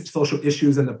adjacent social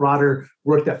issues and the broader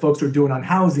work that folks were doing on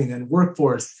housing and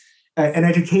workforce and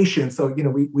education. So,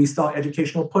 we saw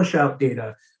educational push-out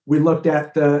data. We looked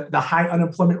at the high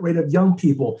unemployment rate of young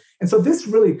people. And so this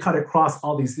really cut across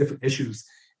all these different issues.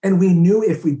 And we knew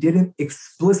if we didn't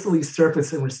explicitly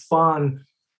surface and respond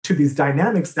to these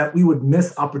dynamics, that we would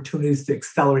miss opportunities to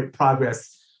accelerate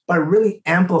progress by really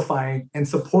amplifying and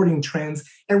supporting trends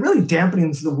and really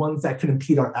dampening the ones that can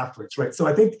impede our efforts, right? So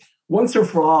I think once and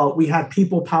for all, we had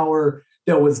people power,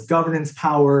 there was governance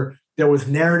power, there was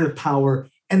narrative power,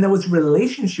 and there was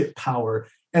relationship power.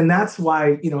 And that's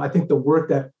why, I think the work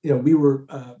that, we were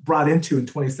brought into in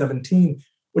 2017,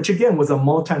 which again was a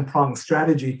multi-pronged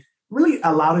strategy, really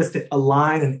allowed us to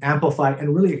align and amplify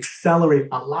and really accelerate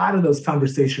a lot of those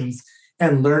conversations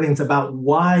and learnings about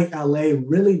why LA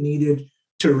really needed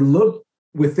to look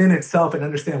within itself and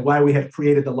understand why we had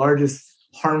created the largest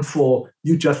harmful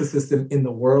youth justice system in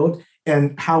the world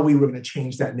and how we were going to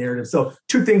change that narrative. So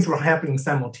 2 things were happening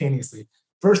simultaneously.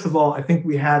 First of all, I think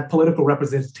we had political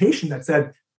representation that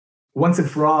said, once and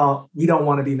for all, we don't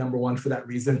want to be number one for that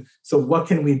reason. So what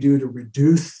can we do to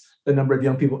reduce the number of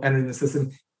young people entering the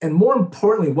system? And more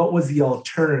importantly, what was the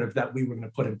alternative that we were going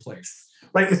to put in place,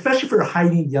 right? Especially for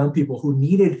hiding young people who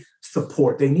needed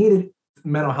support. They needed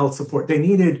mental health support. They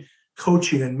needed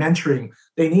coaching and mentoring.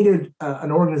 They needed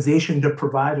an organization to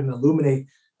provide and illuminate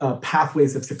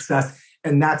pathways of success.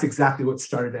 And that's exactly what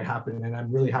started to happen. And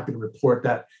I'm really happy to report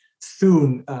that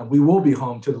soon we will be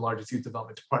home to the largest youth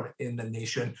development department in the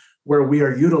nation, where we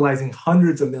are utilizing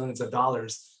hundreds of millions of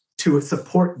dollars to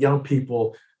support young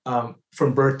people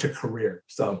from birth to career.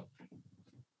 So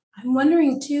I'm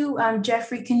wondering too,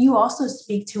 Jeffrey, can you also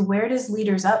speak to where does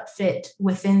Leaders Up fit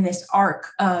within this arc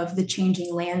of the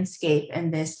changing landscape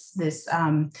and this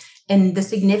and the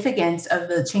significance of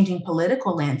the changing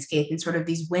political landscape and sort of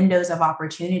these windows of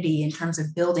opportunity in terms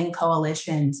of building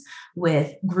coalitions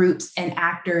with groups and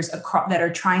actors that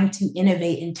are trying to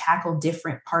innovate and tackle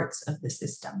different parts of the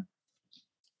system?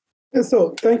 And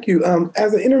so, thank you.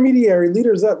 As an intermediary,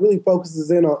 Leaders Up really focuses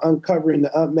in on uncovering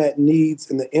the unmet needs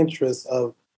and the interests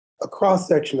of a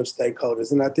cross-section of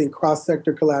stakeholders. And I think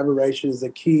cross-sector collaboration is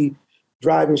a key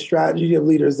driving strategy of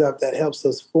Leaders Up that helps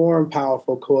us form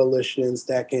powerful coalitions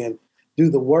that can do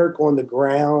the work on the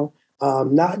ground,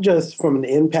 not just from an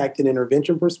impact and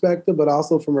intervention perspective, but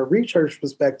also from a research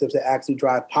perspective to actually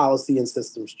drive policy and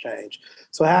systems change.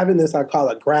 So having this, I call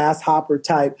it grasshopper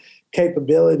type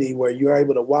capability where you're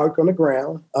able to work on the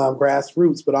ground,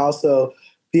 grassroots, but also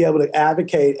be able to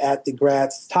advocate at the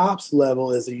grass tops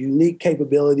level is a unique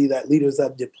capability that Leaders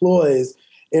Up deploys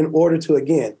in order to,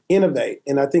 again, innovate.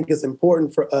 And I think it's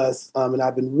important for us, and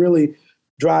I've been really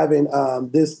driving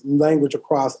this language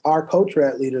across our culture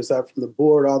at Leaders Up from the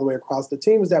board all the way across the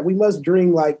team, is that we must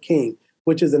dream like King,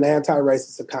 which is an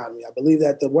anti-racist economy. I believe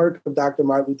that the work of Dr.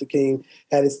 Martin Luther King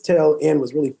at its tail end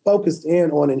was really focused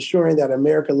in on ensuring that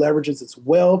America leverages its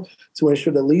wealth to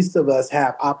ensure the least of us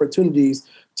have opportunities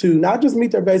to not just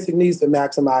meet their basic needs, but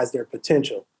maximize their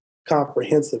potential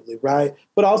comprehensively, right?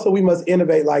 But also we must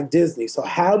innovate like Disney. So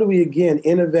how do we, again,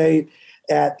 innovate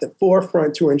at the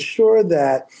forefront to ensure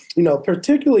that,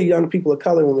 particularly young people of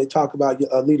color, when we talk about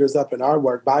Leaders Up in our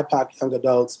work, BIPOC young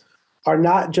adults, are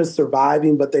not just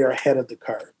surviving, but they are ahead of the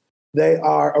curve. They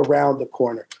are around the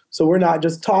corner. So we're not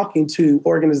just talking to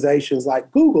organizations like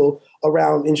Google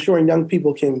around ensuring young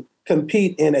people can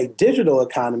compete in a digital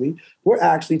economy. We're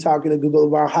actually talking to Google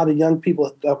about how do young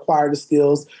people acquire the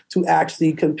skills to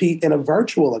actually compete in a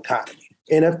virtual economy,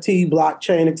 NFT,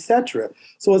 blockchain, et cetera.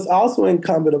 So it's also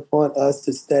incumbent upon us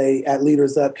to stay at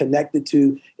Leaders Up connected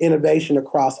to innovation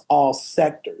across all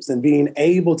sectors and being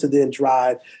able to then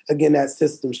drive, again, that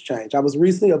systems change. I was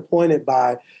recently appointed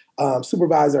by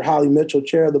Supervisor Holly Mitchell,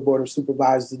 chair of the Board of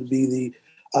Supervisors, to be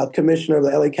the commissioner of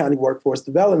the LA County Workforce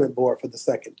Development Board for the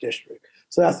 2nd District.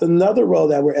 So that's another role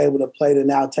that we're able to play to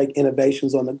now take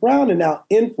innovations on the ground and now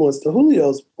influence, to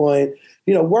Julio's point.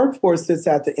 Workforce sits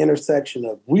at the intersection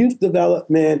of youth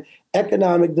development,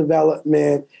 economic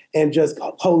development, and just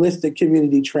holistic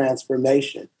community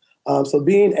transformation. So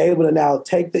being able to now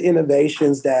take the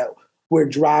innovations that we're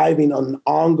driving on an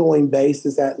ongoing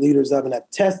basis at Leaders Up and have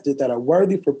tested that are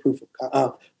worthy for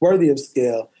worthy of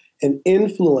scale and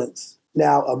influence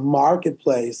now a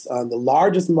marketplace on the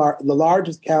largest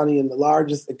county and the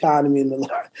largest economy of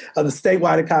the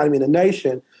statewide economy in the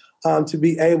nation, to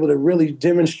be able to really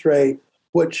demonstrate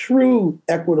what true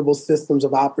equitable systems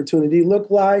of opportunity look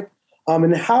like,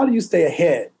 and how do you stay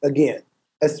ahead again,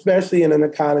 especially in an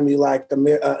economy like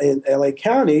in LA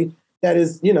County that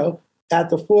is, at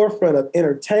the forefront of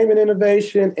entertainment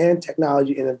innovation and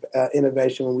technology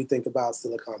innovation when we think about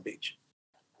Silicon Beach.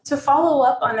 To follow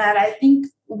up on that, I think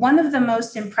one of the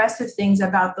most impressive things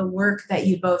about the work that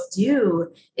you both do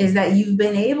is that you've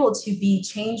been able to be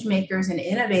change makers and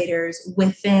innovators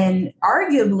within,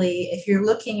 arguably, if you're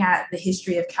looking at the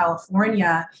history of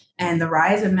California and the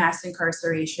rise of mass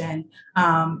incarceration,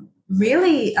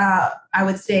 really, I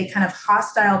would say kind of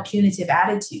hostile punitive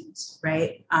attitudes,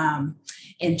 right?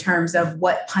 In terms of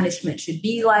what punishment should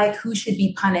be like, who should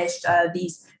be punished,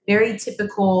 these very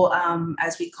typical,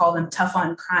 as we call them, tough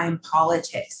on crime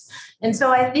politics. And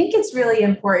so I think it's really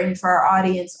important for our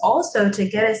audience also to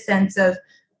get a sense of,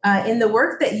 in the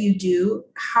work that you do,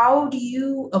 how do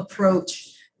you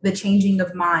approach the changing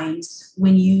of minds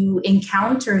when you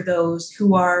encounter those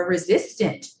who are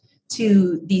resistant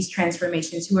to these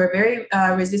transformations, who are very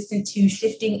resistant to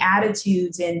shifting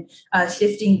attitudes and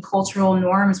shifting cultural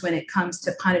norms when it comes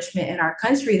to punishment in our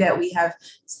country that we have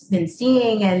been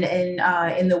seeing and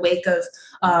in the wake of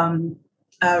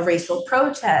racial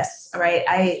protests, right?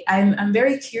 I'm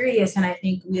very curious, and I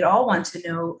think we'd all want to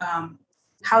know,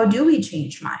 how do we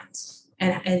change minds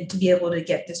and to be able to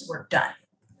get this work done?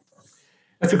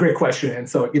 That's a great question. And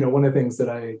so, one of the things that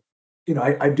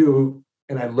I do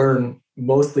and I learn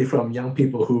mostly from young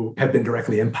people who have been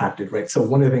directly impacted, right? So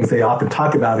one of the things they often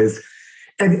talk about is,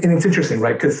 and it's interesting,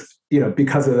 right? Because,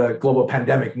 because of the global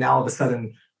pandemic, now all of a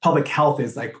sudden public health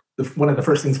is like one of the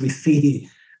first things we see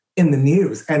in the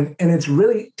news. And it's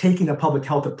really taking a public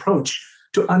health approach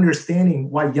to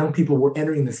understanding why young people were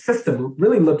entering the system,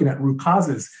 really looking at root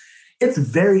causes. It's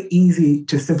very easy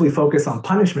to simply focus on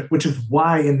punishment, which is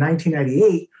why in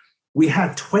 1998, we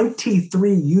had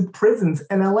 23 youth prisons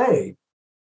in LA.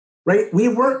 Right? We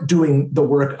weren't doing the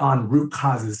work on root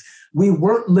causes. We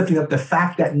weren't lifting up the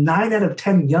fact that 9 out of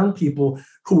 10 young people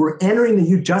who were entering the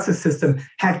youth justice system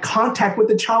had contact with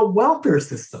the child welfare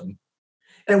system.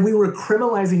 And we were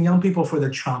criminalizing young people for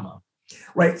their trauma.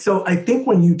 Right? So I think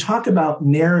when you talk about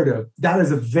narrative, that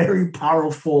is a very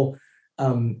powerful,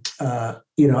 I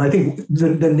think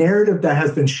the narrative that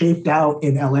has been shaped out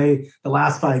in LA the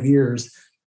last 5 years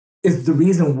is the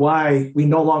reason why we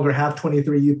no longer have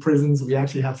 23 youth prisons. We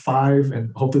actually have 5,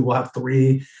 and hopefully we'll have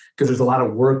 3, because there's a lot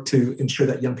of work to ensure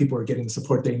that young people are getting the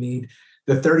support they need.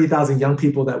 The 30,000 young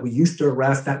people that we used to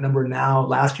arrest, that number now,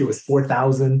 last year was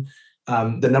 4,000.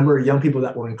 The number of young people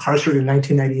that were incarcerated in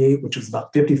 1998, which was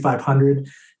about 5,500.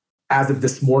 As of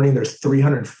this morning, there's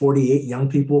 348 young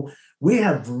people. We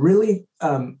have really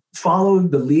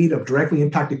followed the lead of directly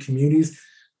impacted communities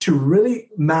to really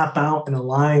map out and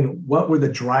align what were the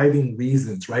driving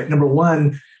reasons, right? Number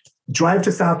one, drive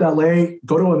to South LA,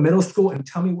 go to a middle school and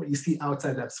tell me what you see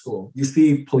outside that school. You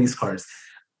see police cars.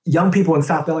 Young people in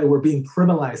South LA were being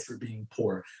criminalized for being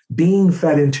poor, being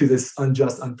fed into this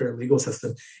unjust, unfair legal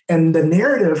system. And the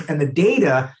narrative and the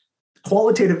data,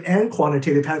 qualitative and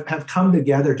quantitative, have come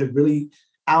together to really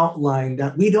outline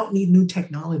that we don't need new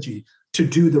technology to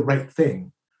do the right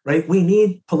thing. Right? We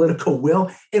need political will,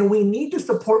 and we need to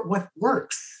support what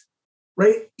works,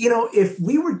 right? If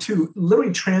we were to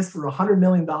literally transfer $100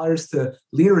 million to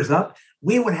Leaders Up,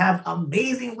 we would have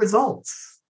amazing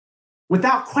results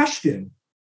without question.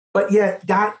 But yet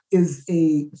that is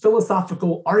a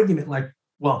philosophical argument like,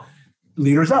 well,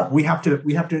 Leaders Up, we have to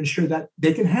ensure that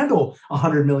they can handle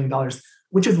 $100 million,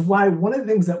 which is why one of the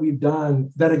things that we've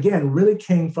done that, again, really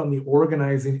came from the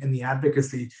organizing and the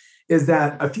advocacy is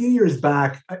that a few years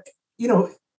back,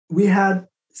 we had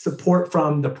support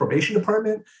from the probation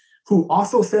department, who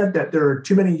also said that there are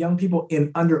too many young people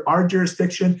under our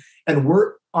jurisdiction, and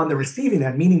we're on the receiving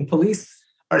end, meaning police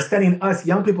are sending us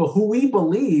young people who we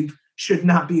believe should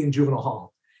not be in juvenile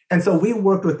hall. And so we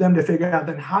worked with them to figure out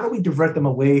then how do we divert them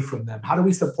away from them? How do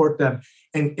we support them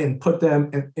and put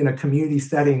them in a community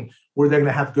setting where they're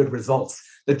going to have good results?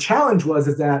 The challenge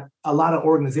is that a lot of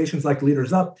organizations like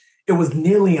Leaders Up, it was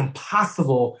nearly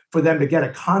impossible for them to get a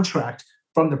contract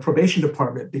from the probation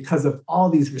department because of all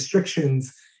these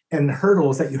restrictions and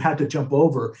hurdles that you had to jump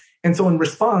over. And so in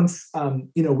response,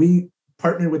 we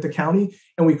partnered with the county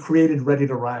and we created Ready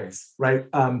to Rise, right?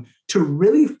 To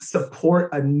really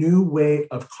support a new way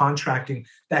of contracting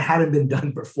that hadn't been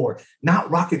done before, not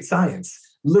rocket science.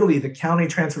 Literally, the county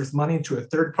transfers money to a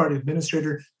third-party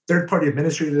administrator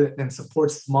then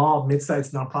supports small,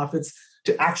 mid-sized nonprofits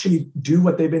to actually do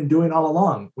what they've been doing all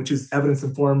along, which is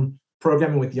evidence-informed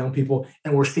programming with young people,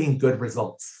 and we're seeing good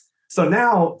results. So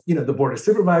now, the Board of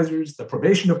Supervisors, the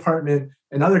probation department,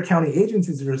 and other county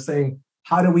agencies are saying,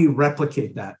 how do we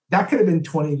replicate that? That could have been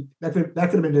 20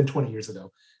 years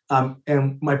ago.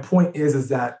 And my point is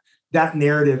that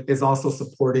narrative is also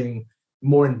supporting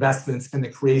more investments in the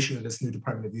creation of this new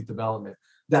Department of Youth Development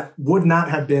that would not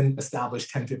have been established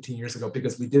 10, 15 years ago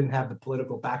because we didn't have the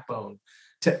political backbone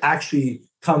to actually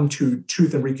come to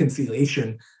truth and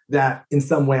reconciliation that in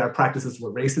some way our practices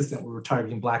were racist and we were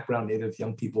targeting Black, Brown, Native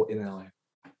young people in LA.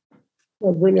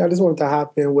 Well, Brittany, I just wanted to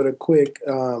hop in with a quick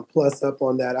plus up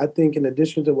on that. I think in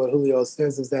addition to what Julio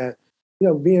says is that,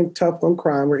 being tough on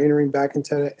crime, we're entering back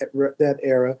into that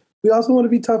era. We also want to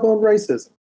be tough on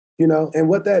racism, and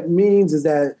what that means is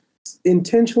that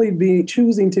intentionally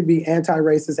choosing to be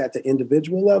anti-racist at the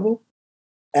individual level,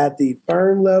 at the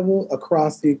firm level,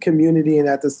 across the community, and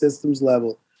at the systems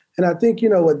level. And I think,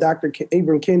 what Dr.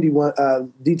 Ibram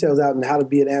Kendi details out in how to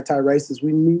be an anti-racist,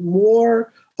 we need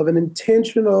more of an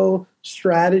intentional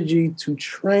strategy to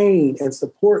train and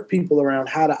support people around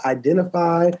how to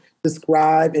identify,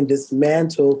 describe, and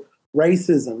dismantle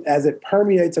racism as it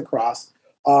permeates across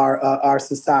our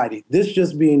society. This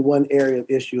just being one area of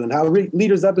issue. And how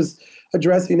Leaders Up is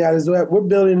addressing that is that we're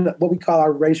building what we call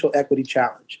our racial equity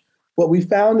challenge. What we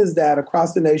found is that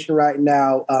across the nation right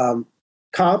now,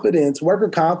 worker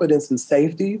competence and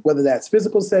safety, whether that's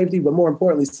physical safety, but more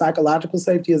importantly, psychological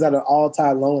safety, is at an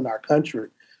all-time low in our country.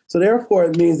 So therefore,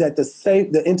 it means that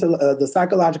the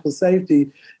psychological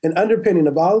safety and underpinning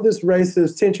of all of this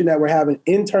racist tension that we're having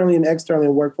internally and externally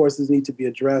in workforces need to be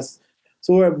addressed.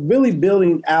 So we're really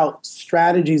building out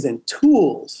strategies and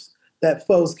tools that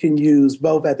folks can use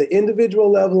both at the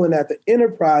individual level and at the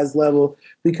enterprise level,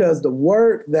 because the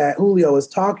work that Julio is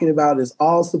talking about is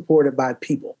all supported by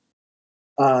people.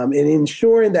 And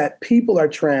ensuring that people are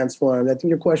transformed. I think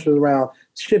your question was around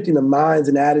shifting the minds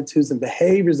and attitudes and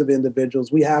behaviors of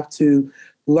individuals. We have to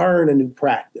learn a new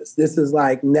practice. This is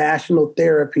like national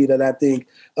therapy that I think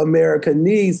America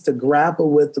needs to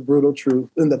grapple with the brutal truth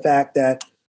and the fact that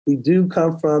we do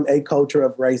come from a culture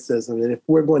of racism. And if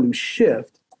we're going to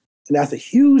shift, and that's a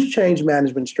huge change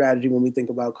management strategy when we think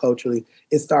about culturally,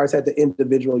 it starts at the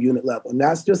individual unit level. And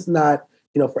that's just not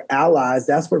for allies,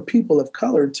 that's for people of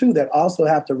color too, that also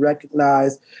have to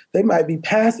recognize they might be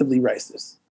passively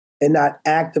racist and not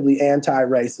actively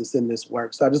anti-racist in this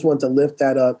work. So I just want to lift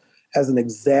that up as an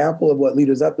example of what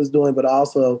Leaders Up is doing, but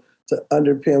also to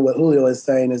underpin what Julio is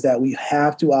saying is that we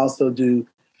have to also do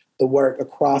the work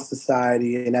across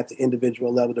society and at the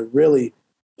individual level to really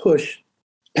push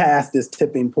past this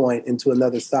tipping point into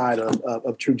another side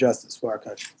of true justice for our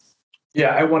country.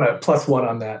 Yeah, I want to plus one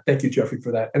on that. Thank you, Jeffrey,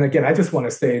 for that. And again, I just want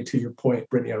to say to your point,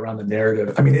 Brittany, around the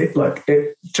narrative. I mean,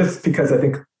 just because I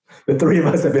think the three of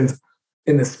us have been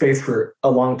in this space for a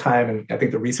long time, and I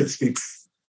think the research speaks,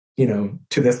 to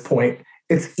this point,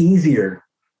 it's easier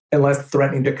and less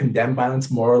threatening to condemn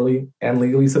violence morally and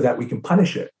legally so that we can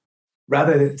punish it,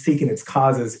 rather than seeking its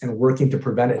causes and working to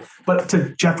prevent it. But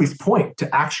to Jeffrey's point,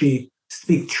 to actually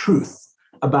speak truth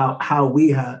about how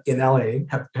we in LA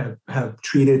have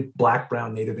treated Black,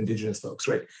 Brown, Native, Indigenous folks,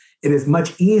 right? It is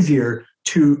much easier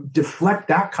to deflect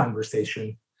that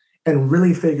conversation and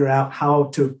really figure out how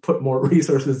to put more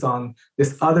resources on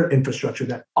this other infrastructure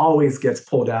that always gets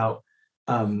pulled out.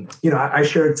 I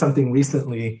shared something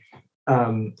recently.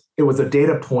 It was a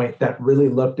data point that really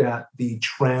looked at the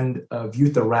trend of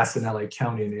youth arrests in LA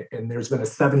County, and there's been a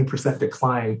 70%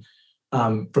 decline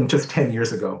from just 10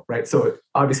 years ago, right? So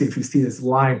obviously, if you see this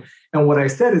line, and what I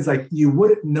said is you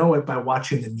wouldn't know it by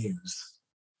watching the news.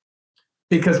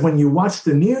 Because when you watch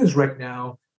the news right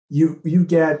now, you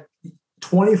get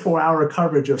 24-hour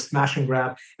coverage of smash and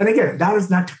grab. And again, that is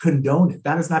not to condone it.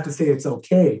 That is not to say it's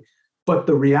okay. But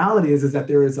the reality is that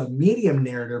there is a medium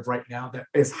narrative right now that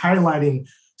is highlighting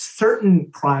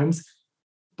certain crimes.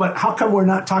 But how come we're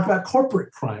not talking about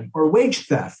corporate crime or wage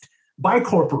theft by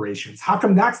corporations? How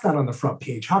come that's not on the front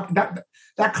page?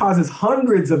 That causes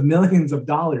hundreds of millions of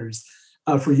dollars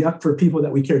for people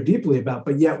that we care deeply about,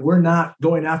 but yet we're not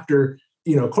going after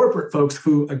corporate folks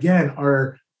who again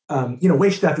are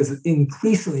wage theft is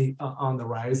increasingly on the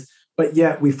rise, but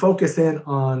yet we focus in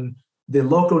on the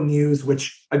local news,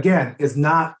 which again is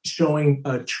not showing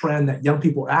a trend that young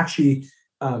people are actually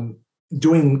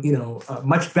doing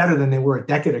much better than they were a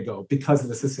decade ago because of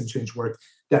the system change work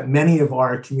that many of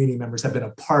our community members have been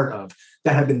a part of,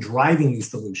 that have been driving these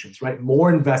solutions, right?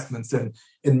 More investments in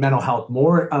mental health,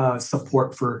 more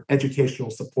support for educational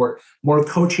support, more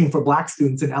coaching for Black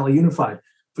students in LA Unified.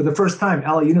 For the first time,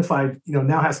 LA Unified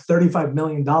now has $35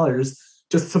 million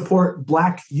just support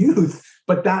Black youth,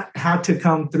 but that had to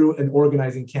come through an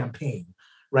organizing campaign,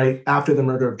 right, after the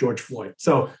murder of George Floyd.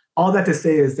 So all that to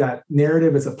say is that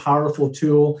narrative is a powerful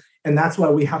tool, and that's why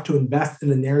we have to invest in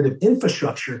the narrative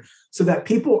infrastructure so that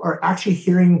people are actually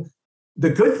hearing the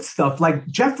good stuff like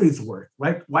Jeffrey's work,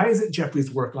 right? Why isn't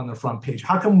Jeffrey's work on the front page?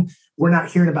 How come we're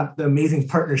not hearing about the amazing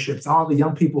partnerships, all the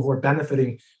young people who are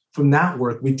benefiting from that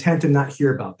work? We tend to not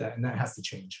hear about that, and that has to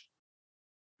change.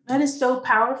 That is so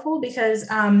powerful because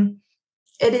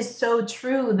it is so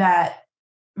true that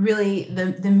really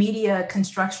the media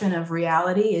construction of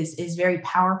reality is very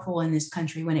powerful in this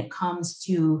country when it comes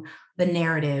to the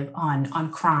narrative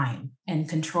on crime and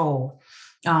control.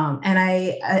 And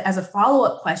I, as a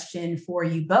follow-up question for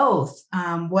you both,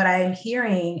 what I'm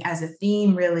hearing as a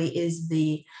theme really is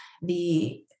the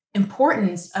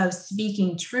importance of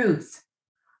speaking truth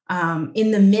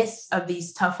in the midst of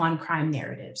these tough on crime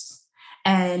narratives.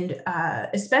 And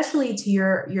especially to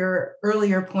your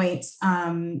earlier points,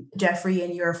 Jeffrey,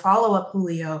 and your follow-up,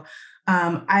 Julio,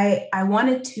 I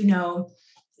wanted to know,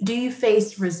 do you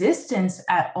face resistance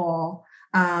at all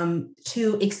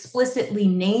to explicitly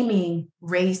naming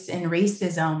race and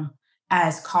racism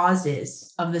as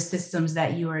causes of the systems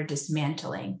that you are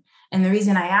dismantling? And the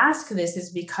reason I ask this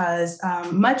is because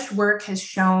much work has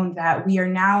shown that we are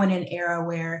now in an era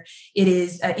where it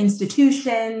is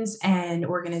institutions and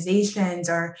organizations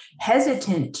are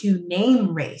hesitant to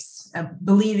name race,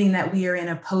 believing that we are in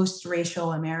a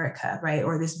post-racial America, right?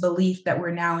 Or this belief that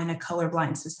we're now in a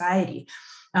colorblind society.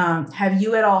 Have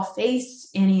you at all faced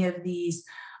any of these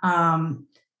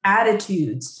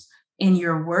attitudes in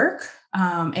your work?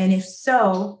 And if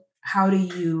so, how do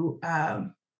you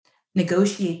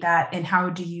negotiate that, and how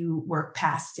do you work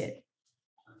past it?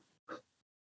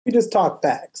 We just talk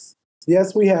facts.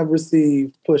 Yes, we have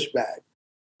received pushback,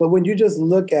 but when you just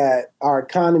look at our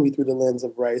economy through the lens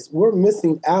of race, we're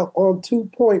missing out on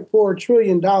 $2.4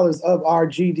 trillion of our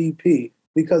GDP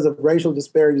because of racial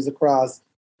disparities across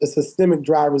the systemic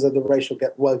drivers of the racial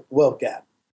wealth gap.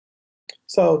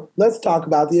 So let's talk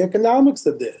about the economics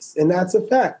of this, and that's a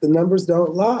fact. The numbers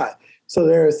don't lie. So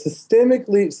there are systemic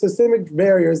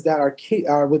barriers that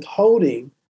are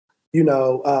withholding,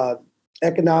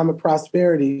 economic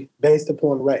prosperity based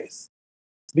upon race.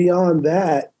 Beyond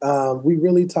that, we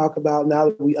really talk about, now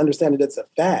that we understand that it's a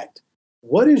fact,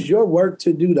 what is your work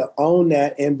to do to own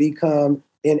that and become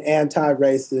an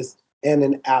anti-racist and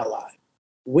an ally?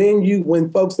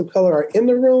 When folks of color are in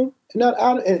the room and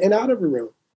out of the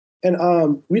room.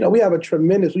 And we have a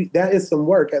tremendous, that is some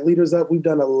work. At Leaders Up, we've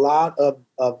done a lot of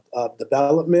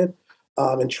development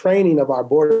and training of our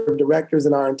board of directors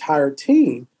and our entire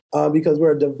team because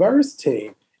we're a diverse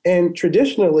team. And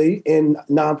traditionally in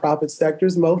nonprofit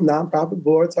sectors, most nonprofit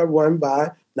boards are run by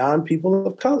non-people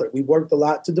of color. We've worked a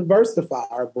lot to diversify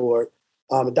our board.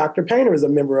 Dr. Painter is a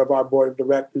member of our board of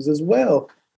directors as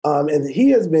well. And he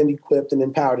has been equipped and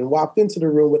empowered and walked into the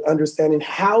room with understanding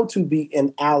how to be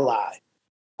an ally.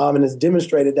 And has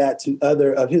demonstrated that to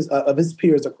other of his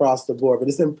peers across the board. But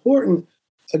it's important,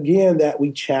 again, that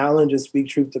we challenge and speak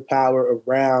truth to power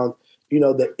around,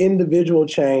 the individual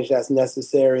change that's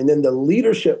necessary, and then the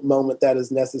leadership moment that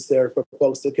is necessary for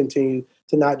folks to continue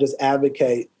to not just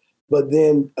advocate, but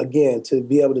then again to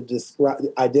be able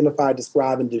to identify,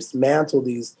 describe, and dismantle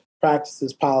these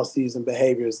practices, policies, and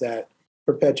behaviors that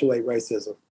perpetuate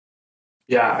racism.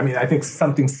 Yeah, I mean, I think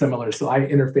something similar. So I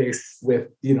interface with,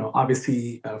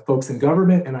 obviously folks in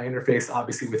government, and I interface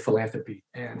obviously with philanthropy.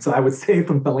 And so I would say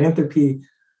from philanthropy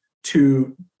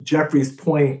to Jeffrey's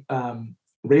point,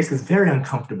 race is very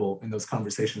uncomfortable in those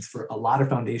conversations for a lot of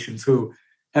foundations who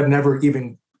have never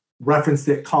even referenced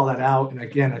it, call that out. And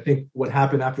again, I think what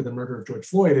happened after the murder of George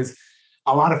Floyd is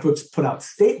a lot of folks put out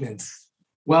statements.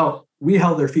 Well, we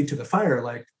held their feet to the fire.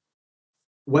 Like,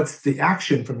 what's the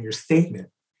action from your statement?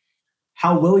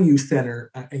 How will you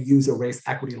center and use a race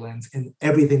equity lens in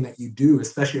everything that you do,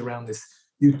 especially around this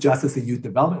youth justice and youth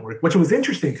development work, which was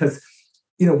interesting because,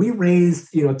 we raised,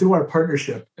 through our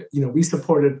partnership, we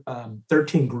supported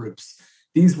 13 groups.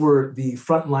 These were the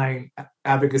frontline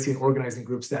advocacy and organizing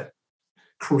groups that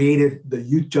created the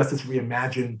Youth Justice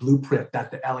Reimagined blueprint that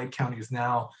the LA County is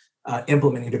now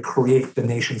implementing to create the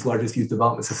nation's largest youth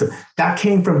development system. That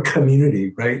came from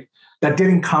community, right? That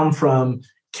didn't come from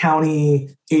county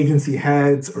agency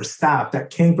heads or staff. That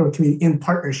came from community in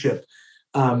partnership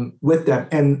with them.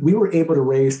 And we were able to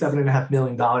raise $7.5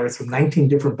 million from 19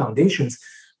 different foundations.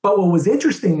 But what was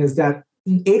interesting is that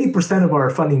 80% of our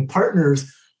funding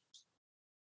partners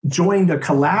joined a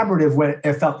collaborative where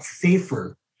it felt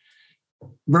safer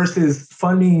versus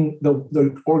funding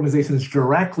the organizations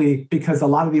directly, because a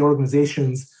lot of the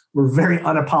organizations were very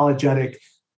unapologetic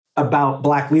about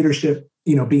Black leadership,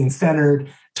 being centered,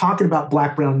 talking about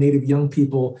Black, Brown, Native young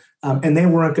people, and they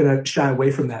weren't going to shy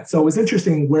away from that. So it was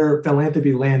interesting where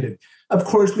philanthropy landed. Of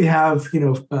course, we have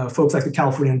folks like the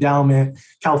California Endowment,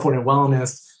 California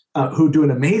Wellness, who do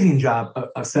an amazing job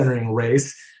of centering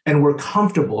race, and we're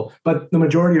comfortable. But the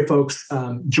majority of folks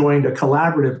joined a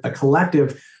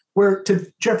collective, where, to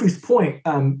Jeffrey's point,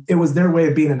 it was their way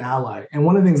of being an ally. And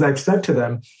one of the things I've said to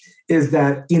them is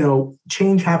that,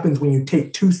 change happens when you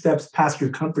take 2 steps past your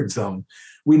comfort zone.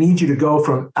 We need you to go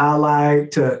from ally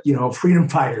to, freedom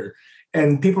fighter.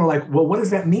 And people are like, well, what does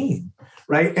that mean?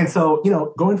 Right. And so,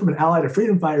 going from an ally to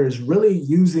freedom fighter is really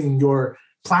using your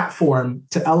platform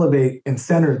to elevate and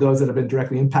center those that have been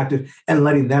directly impacted and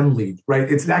letting them lead, right?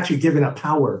 It's actually giving up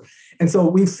power. And so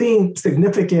we've seen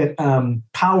significant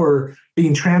power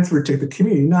being transferred to the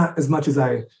community, not as much as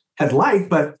I had liked,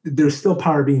 but there's still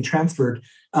power being transferred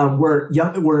where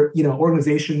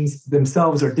organizations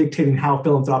themselves are dictating how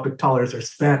philanthropic dollars are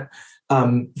spent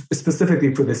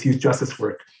specifically for this youth justice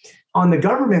work. On the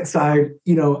government side,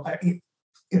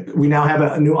 we now have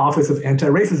a new Office of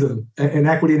Anti-Racism and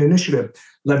Equity and Initiative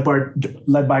led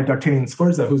by D'Artagnan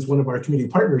Sforza, who's one of our community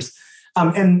partners.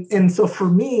 And so for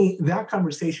me, that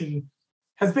conversation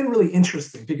has been really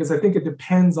interesting because I think it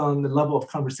depends on the level of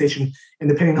conversation and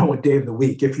depending on what day of the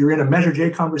week. If you're in a Measure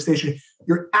J conversation,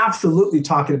 you're absolutely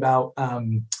talking about,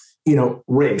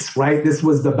 race, right? This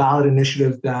was the ballot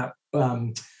initiative that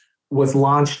was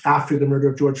launched after the murder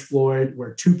of George Floyd,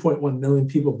 where 2.1 million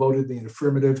people voted in the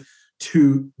affirmative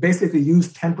to basically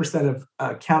use 10%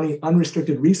 of county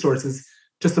unrestricted resources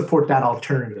to support that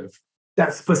alternative.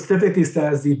 That specifically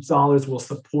says these dollars will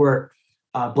support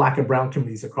Black and Brown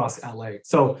communities across LA.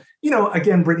 So,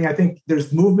 again, Brittany, I think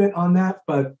there's movement on that,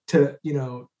 but to,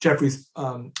 Jeffrey's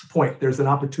point, there's an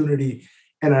opportunity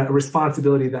and a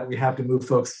responsibility that we have to move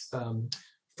folks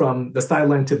from the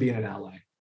sideline to being an ally.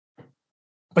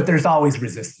 But there's always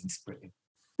resistance, Brittany.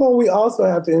 Well, we also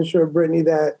have to ensure, Brittany,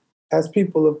 that as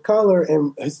people of color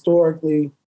and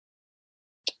historically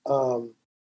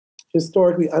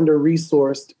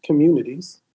under-resourced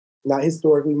communities, not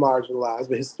historically marginalized,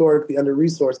 but historically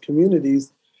under-resourced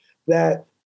communities, that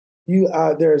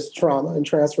there's trauma and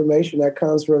transformation that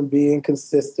comes from being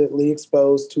consistently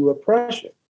exposed to oppression.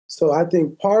 So I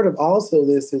think part of also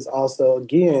this is also,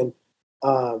 again,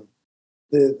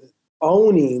 the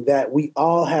owning that we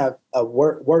all have a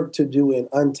work to do in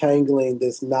untangling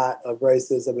this knot of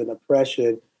racism and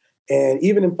oppression. And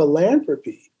even in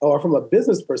philanthropy, or from a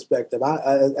business perspective,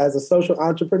 as a social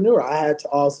entrepreneur, I had to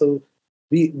also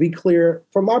be clear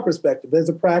from my perspective. There's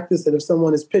a practice that if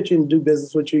someone is pitching to do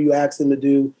business with you, you ask them to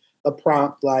do a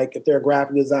prompt, like if they're a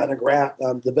graphic designer,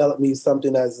 develop me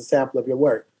something as a sample of your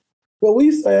work. Well,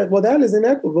 we said, well, that is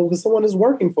inequitable because someone is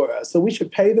working for us. So we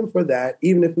should pay them for that,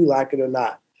 even if we like it or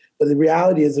not. But the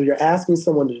reality is, if you're asking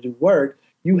someone to do work,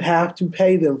 you have to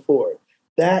pay them for it.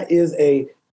 That is a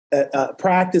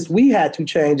practice we had to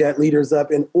change at Leaders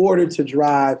Up in order to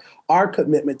drive our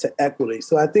commitment to equity.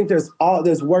 So I think there's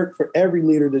work for every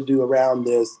leader to do around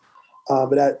this.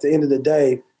 But at the end of the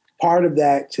day, part of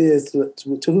that is, to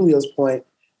Julio's point,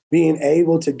 being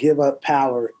able to give up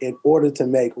power in order to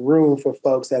make room for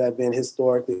folks that have been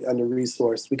historically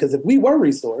under-resourced. Because if we were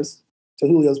resourced, to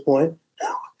Julio's point,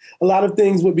 a lot of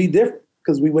things would be different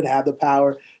because we would have the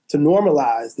power to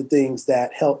normalize the things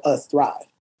that help us thrive.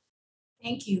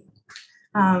 Thank you.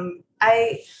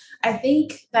 I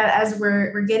think that as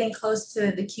we're getting close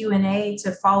to the Q&A,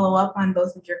 to follow up on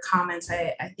both of your comments,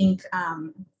 I think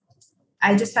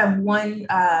I just have one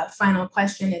final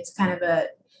question. It's kind of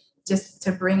just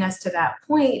to bring us to that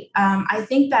point. I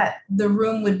think that the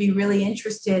room would be really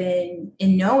interested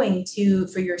in knowing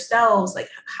for yourselves, like,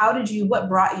 what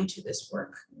brought you to this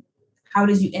work? How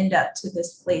did you end up to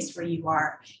this place where you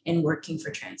are in working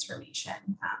for transformation?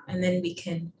 And then we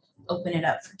can open it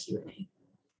up for Q&A.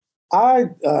 I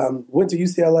went to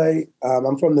UCLA.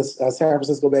 I'm from the San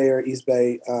Francisco Bay Area, East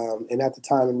Bay, and at the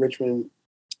time in Richmond,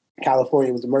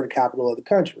 California was the murder capital of the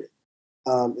country.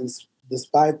 And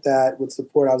despite that, with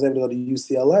support, I was able to go to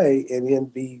UCLA and then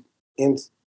be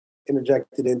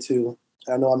interjected into,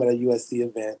 I know I'm at a USC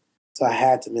event, so I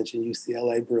had to mention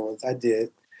UCLA Bruins. I did.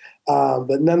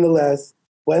 But nonetheless,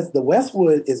 the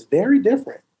Westwood is very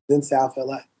different than South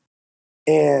LA.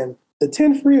 And the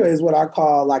 10 freeway is what I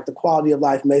call like the quality of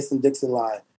life Mason-Dixon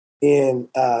line in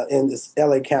this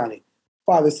LA County.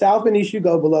 Farther south and east you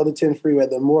go below the 10 freeway,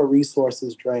 the more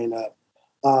resources drain up.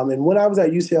 And when I was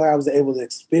at UCLA, I was able to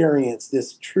experience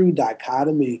this true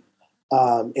dichotomy.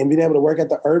 And being able to work at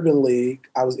the Urban League,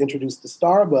 I was introduced to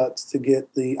Starbucks to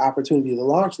get the opportunity to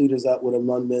launch Leaders Up with a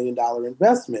 $1 million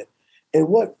investment. And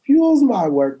what fuels my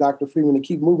work, Dr. Friedman, to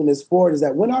keep moving this forward is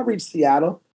that when I reached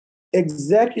Seattle,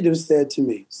 executives said to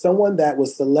me, someone that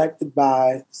was selected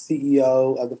by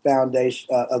CEO of the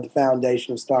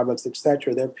foundation of Starbucks, et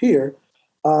cetera, their peer,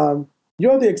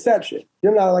 you're the exception.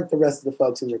 You're not like the rest of the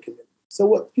folks in your community. So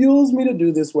what fuels me to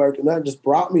do this work, and not just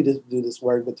brought me to do this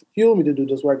work, but to fuel me to do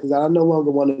this work, is that I no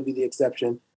longer want to be the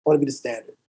exception. I want to be the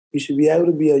standard. You should be able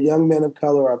to be a young man of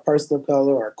color or a person of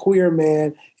color or a queer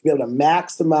man, be able to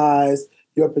maximize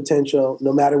your potential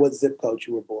no matter what zip code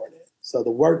you were born in. So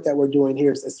the work that we're doing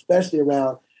here is especially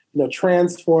around,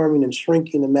 transforming and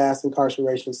shrinking the mass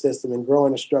incarceration system and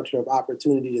growing a structure of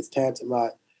opportunity is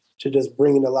tantamount to just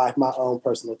bringing to life my own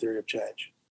personal theory of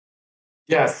change.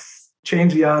 Yes,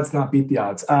 change the odds, not beat the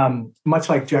odds. Much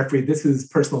like Jeffrey, this is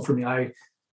personal for me. I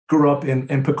grew up in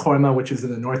Pacoima, which is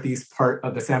in the northeast part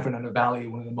of the San Fernando Valley,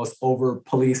 one of the most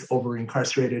over-policed,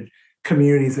 over-incarcerated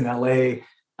communities in LA.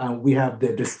 We have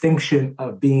the distinction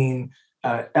of being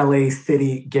LA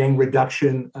City gang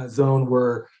reduction zone.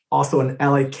 We're also an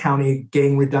LA County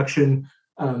gang reduction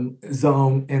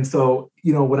zone. And so,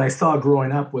 what I saw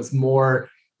growing up was more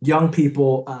young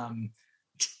people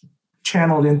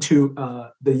channeled into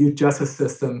the youth justice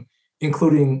system,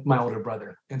 including my older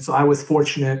brother. And so I was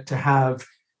fortunate to have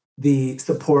the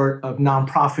support of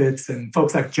nonprofits and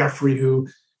folks like Jeffrey, who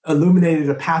illuminated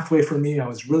a pathway for me. I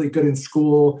was really good in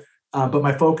school, but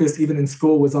my focus, even in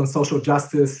school, was on social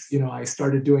justice. I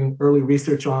started doing early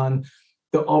research on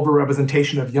the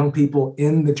overrepresentation of young people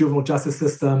in the juvenile justice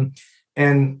system.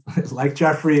 And like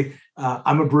Jeffrey,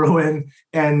 I'm a Bruin,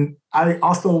 and I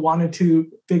also wanted to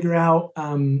figure out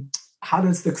how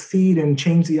to succeed and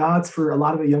change the odds for a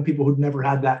lot of the young people who'd never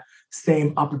had that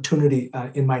same opportunity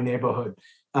in my neighborhood,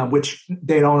 which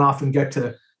they don't often get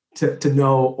to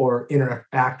know or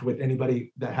interact with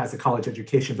anybody that has a college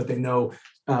education, but they know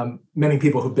many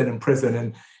people who've been in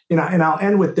prison. And I'll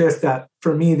end with this, that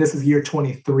for me, this is year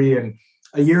 23. And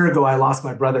a year ago, I lost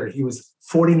my brother. He was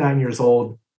 49 years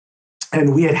old.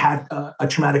 And we had a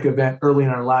traumatic event early in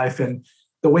our life. And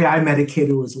the way I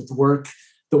medicated was with work.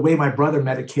 The way my brother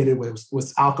medicated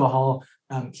was alcohol.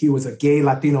 He was a gay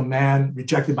Latino man,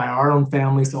 rejected by our own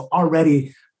family. So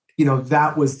already,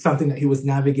 that was something that he was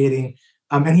navigating.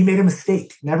 And he made a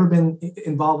mistake, never been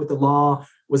involved with the law,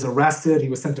 was arrested. He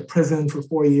was sent to prison for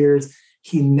 4 years.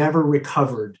 He never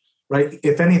recovered, right?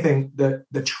 If anything,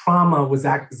 the trauma was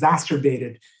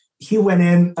exacerbated. He went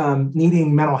in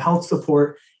needing mental health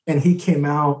support, and he came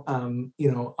out,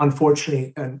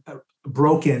 unfortunately,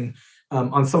 broken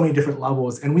on so many different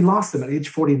levels. And we lost him at age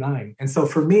 49. And so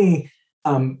for me,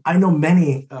 I know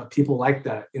many people like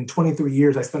that. In 23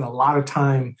 years, I spent a lot of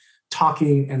time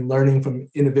talking and learning from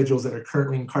individuals that are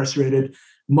currently incarcerated.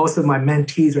 Most of my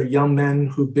mentees are young men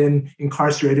who've been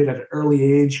incarcerated at an early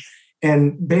age,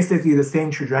 and basically the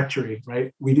same trajectory,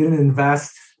 right? We didn't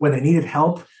invest when they needed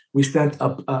help. We sent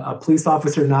a police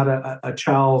officer, not a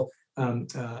child,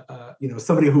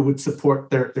 somebody who would support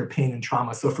their pain and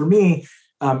trauma. So for me,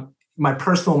 my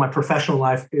personal, my professional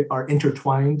life are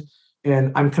intertwined,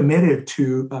 and I'm committed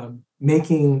to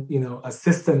making, a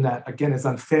system that, again, is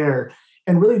unfair,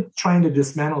 and really trying to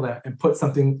dismantle that and put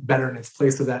something better in its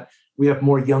place so that we have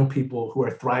more young people who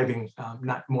are thriving,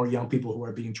 not more young people who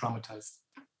are being traumatized.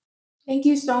 Thank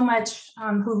you so much,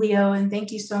 Julio, and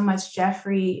thank you so much,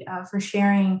 Jeffrey, for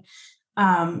sharing,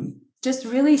 just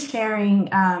really sharing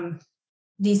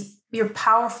the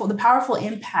powerful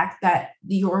impact that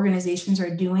your organizations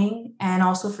are doing, and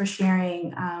also for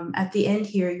sharing at the end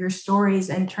here your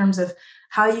stories in terms of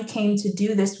how you came to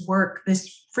do this work,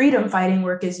 this freedom fighting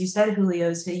work, as you said,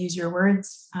 Julio, to use your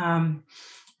words.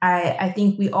 I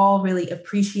think we all really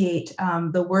appreciate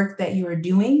the work that you are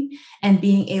doing and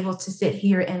being able to sit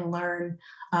here and learn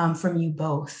from you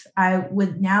both. I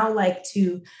would now like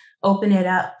to open it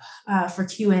up for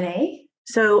Q&A.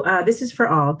 So this is for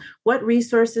all. What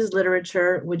resources,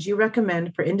 literature would you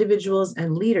recommend for individuals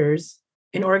and leaders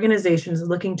in organizations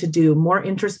looking to do more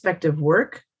introspective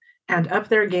work and up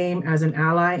their game as an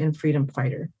ally and freedom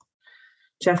fighter?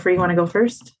 Jeffrey, you want to go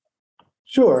first?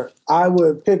 Sure. I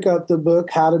would pick up the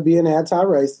book, How to Be an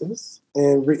Anti-Racist,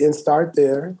 and start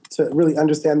there to really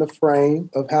understand the frame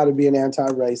of how to be an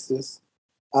anti-racist.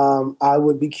 I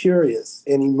would be curious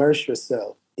and immerse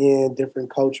yourself in different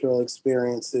cultural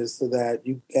experiences so that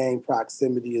you gain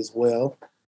proximity as well.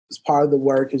 As part of the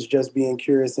work is just being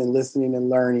curious and listening and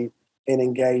learning and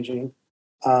engaging.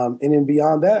 And then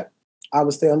beyond that, I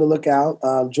would stay on the lookout,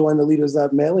 join the Leaders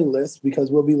Up mailing list,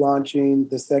 because we'll be launching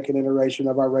the second iteration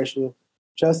of our Racial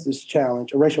Justice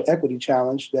Challenge, a Racial Equity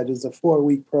Challenge, that is a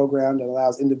 4-week program that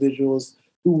allows individuals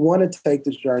who want to take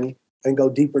this journey and go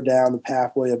deeper down the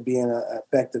pathway of being an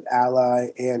effective ally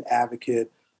and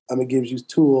advocate. It gives you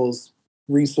tools,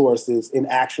 resources, and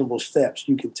actionable steps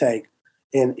you can take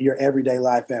in your everyday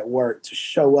life at work to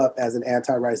show up as an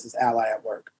anti-racist ally at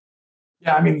work.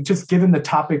 Yeah, I mean, just given the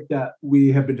topic that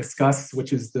we have been discussed,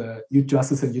 which is the youth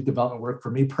justice and youth development work,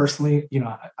 for me personally,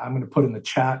 I'm going to put in the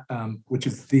chat, which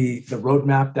is the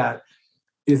roadmap that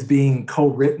is being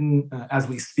co-written as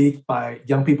we speak by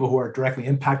young people who are directly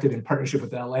impacted in partnership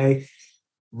with LA.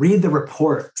 Read the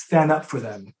report, stand up for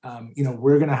them.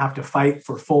 We're going to have to fight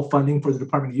for full funding for the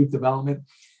Department of Youth Development.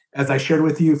 As I shared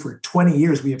with you, for 20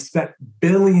 years, we have spent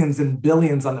billions and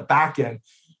billions on the back end.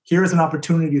 Here's an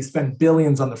opportunity to spend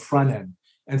billions on the front end.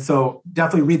 And so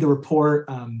definitely read the report,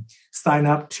 sign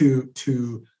up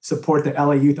to support the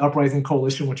LA Youth Uprising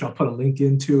Coalition, which I'll put a link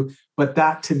into. But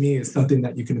that to me is something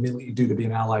that you can immediately do to be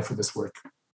an ally for this work.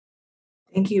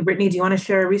 Thank you. Brittany, do you want to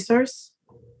share a resource?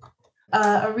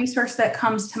 A resource that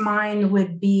comes to mind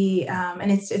would be,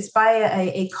 and it's by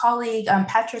a colleague,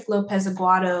 Patrick Lopez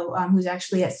Aguado, who's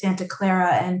actually at Santa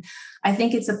Clara. And I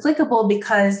think it's applicable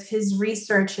because his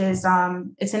research is,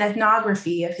 it's an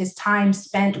ethnography of his time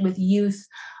spent with youth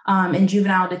in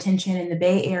juvenile detention in the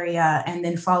Bay Area and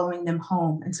then following them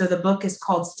home. And so the book is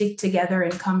called Stick Together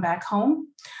and Come Back Home.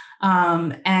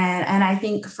 And I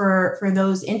think for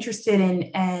those interested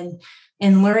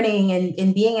in learning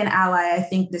and being an ally, I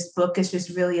think this book is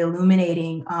just really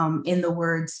illuminating, in the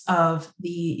words of the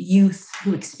youth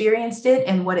who experienced it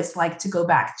and what it's like to go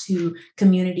back to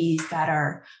communities that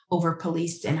are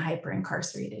over-policed and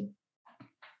hyper-incarcerated.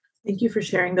 Thank you for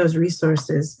sharing those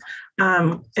resources.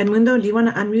 Edmundo, do you want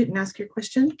to unmute and ask your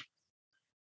question?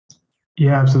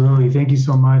 Yeah, absolutely. Thank you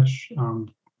so much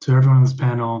to everyone on this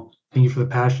panel. Thank you for the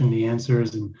passion, the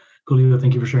answers, and Julio,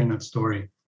 thank you for sharing that story.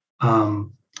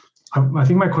 I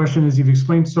think my question is, you've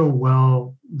explained so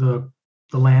well the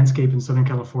landscape in Southern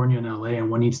California and LA and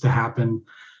what needs to happen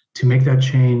to make that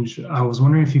change. I was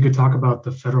wondering if you could talk about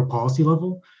the federal policy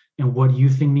level and what you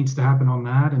think needs to happen on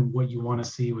that and what you want to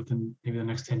see within maybe the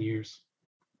next 10 years.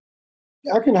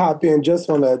 I can hop in just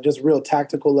on a real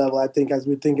tactical level. I think as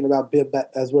we're thinking about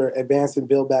as we're advancing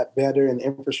Build Back Better and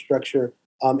infrastructure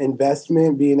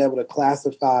investment, being able to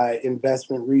classify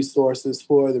investment resources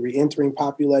for the reentering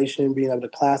population, being able to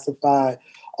classify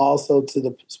also to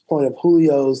the point of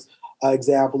Julio's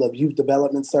example of youth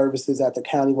development services at the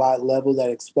countywide level that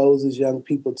exposes young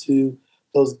people to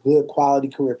those good quality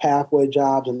career pathway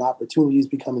jobs and opportunities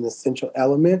become an essential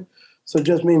element. So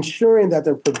just ensuring that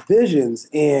there are provisions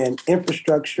in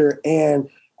infrastructure and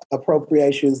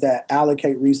appropriations that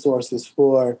allocate resources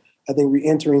for, I think,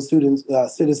 reentering students,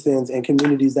 citizens and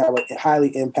communities that were highly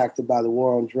impacted by the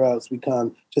war on drugs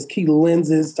become just key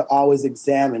lenses to always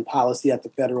examine policy at the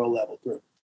federal level through.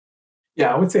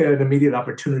 Yeah, I would say an immediate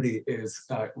opportunity is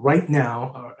right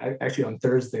now, actually on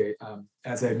Thursday,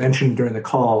 as I mentioned during the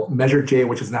call, Measure J,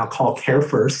 which is now called Care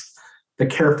First, the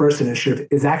Care First initiative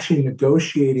is actually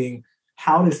negotiating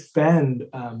how to spend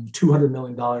 $200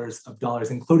 million of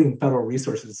dollars, including federal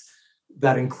resources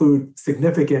that include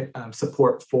significant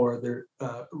support for their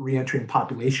reentering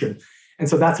population. And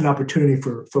so that's an opportunity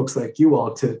for folks like you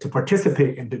all to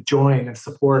participate and to join and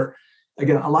support.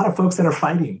 Again, a lot of folks that are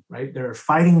fighting, right? They're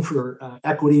fighting for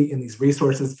equity in these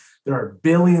resources. There are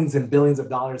billions and billions of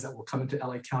dollars that will come into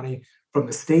LA County from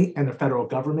the state and the federal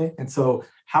government. And so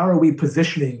how are we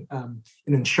positioning and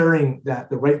ensuring that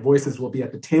the right voices will be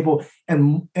at the table?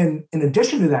 And in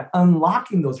addition to that,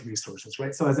 unlocking those resources,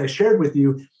 right? So as I shared with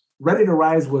you, Ready to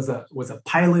Rise was a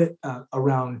pilot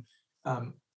around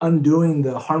undoing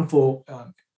the harmful,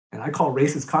 and I call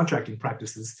racist contracting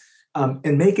practices,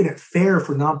 and making it fair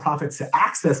for nonprofits to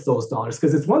access those dollars.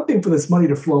 Because it's one thing for this money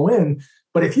to flow in,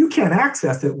 but if you can't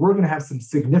access it, we're going to have some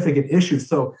significant issues.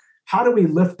 So how do we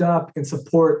lift up and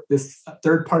support this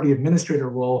third-party administrator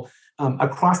role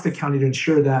across the county to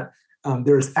ensure that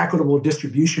there's equitable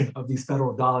distribution of these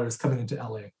federal dollars coming into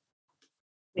LA?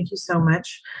 Thank you so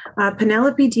much.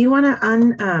 Penelope, do you want to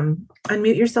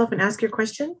unmute yourself and ask your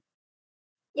question?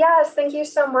 Yes, thank you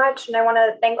so much. And I want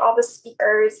to thank all the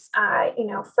speakers,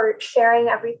 for sharing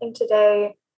everything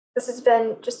today. This has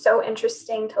been just so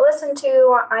interesting to listen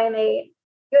to. I am a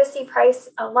USC Price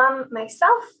alum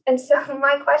myself. And so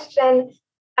my question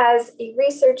as a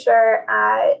researcher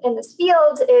in this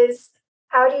field is,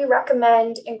 how do you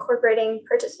recommend incorporating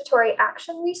participatory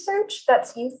action research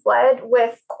that's youth-led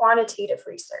with quantitative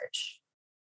research?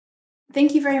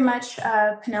 Thank you very much,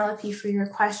 Penelope, for your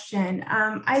question.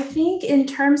 I think in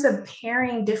terms of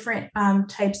pairing different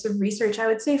types of research, I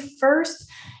would say first,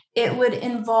 it would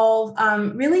involve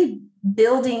really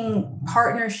building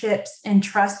partnerships and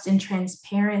trust and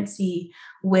transparency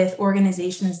with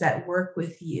organizations that work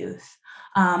with youth.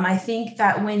 I think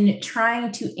that when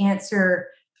trying to answer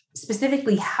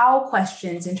specifically how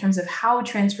questions in terms of how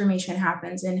transformation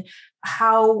happens and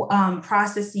how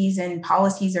processes and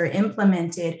policies are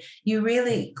implemented, you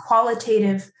really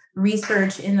qualitative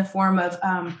research in the form of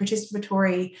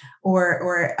participatory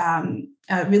or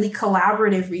really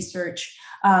collaborative research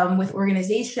with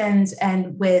organizations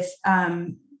and with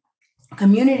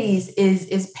communities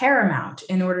is paramount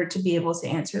in order to be able to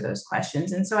answer those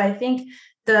questions. And so I think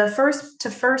the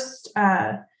first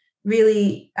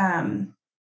really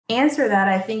answer that,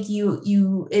 I think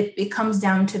it comes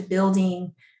down to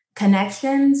building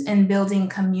connections and building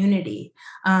community.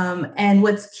 And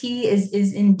what's key is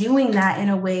in doing that in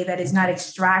a way that is not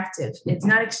extractive. It's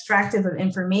not extractive of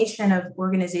information of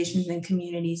organizations and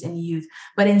communities and youth,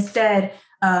 but instead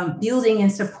building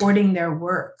and supporting their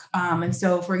work. And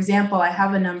so, for example, I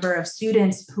have a number of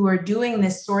students who are doing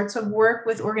this sorts of work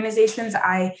with organizations.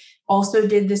 I also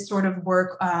did this sort of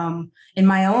work in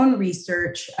my own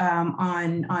research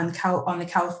on the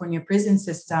California prison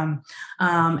system.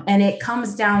 And it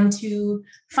comes down to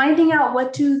finding out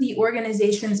what do the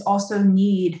organizations also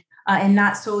need and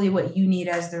not solely what you need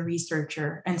as the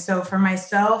researcher. And so for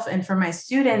myself and for my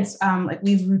students,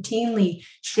 we've routinely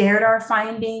shared our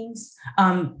findings,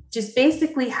 just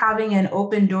basically having an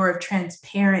open door of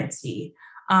transparency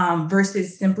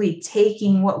versus simply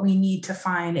taking what we need to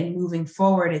find and moving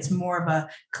forward. It's more of a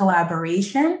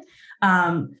collaboration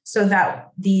so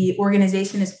that the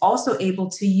organization is also able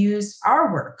to use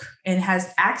our work and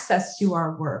has access to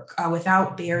our work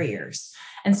without barriers.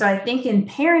 And so I think in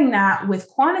pairing that with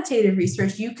quantitative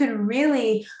research, you could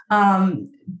really,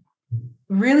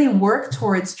 really work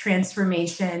towards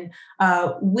transformation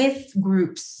with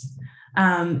groups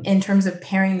in terms of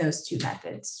pairing those two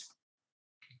methods.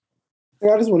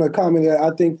 I just want to comment that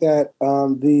I think that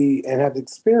and have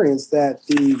experienced that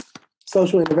the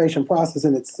social innovation process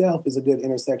in itself is a good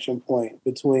intersection point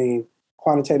between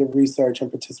quantitative research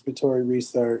and participatory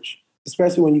research,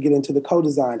 especially when you get into the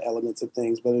co-design elements of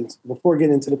things. But before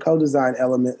getting into the co-design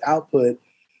element output,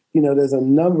 there's a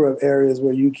number of areas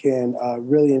where you can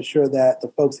really ensure that the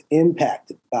folks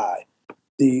impacted by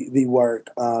the work.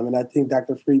 And I think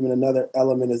Dr. Friedman, another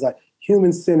element is that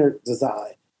human-centered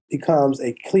design becomes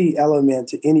a key element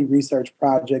to any research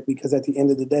project, because at the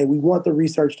end of the day, we want the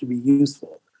research to be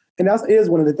useful. And that is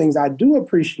one of the things I do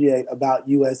appreciate about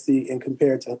USC and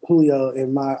compared to Julio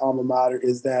in my alma mater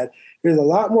is that there's a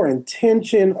lot more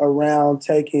intention around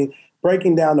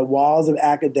breaking down the walls of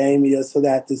academia so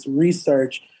that this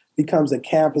research becomes a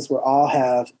campus where all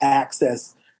have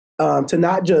access to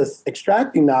not just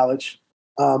extracting knowledge,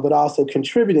 but also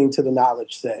contributing to the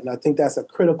knowledge set. And I think that's a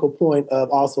critical point of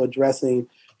also addressing,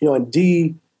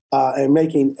 and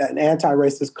making an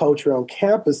anti-racist culture on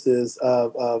campuses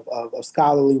of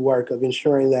scholarly work, of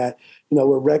ensuring that,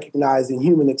 we're recognizing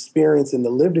human experience and the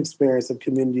lived experience of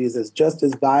communities as just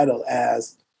as vital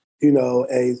as,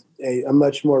 a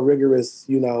much more rigorous,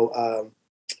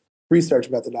 research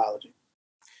methodology.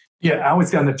 Yeah, I would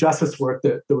say on the justice work,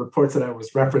 the reports that I was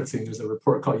referencing, there's a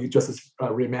report called Youth Justice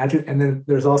Reimagined, and then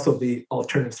there's also the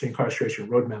Alternatives to Incarceration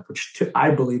Roadmap, which I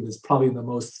believe is probably the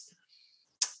most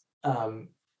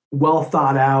well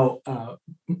thought out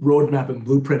roadmap and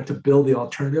blueprint to build the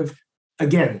alternative.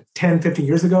 Again, 10, 15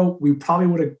 years ago, we probably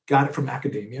would have got it from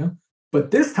academia,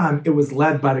 but this time it was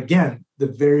led by, again, the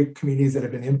very communities that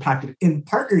have been impacted in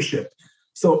partnership.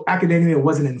 So academia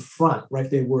wasn't in front, right?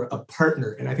 They were a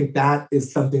partner. And I think that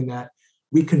is something that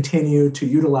we continue to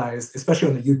utilize, especially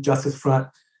on the youth justice front.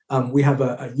 We have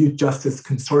a youth justice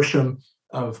consortium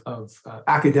of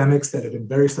academics that have been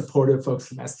very supportive, folks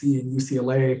from SC and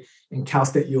UCLA and Cal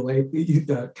State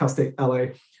LA.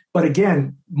 But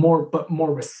again, more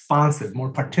responsive,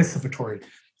 more participatory.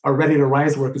 Our Ready to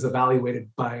Rise work is evaluated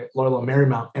by Loyola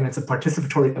Marymount, and it's a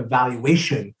participatory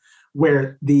evaluation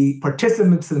where the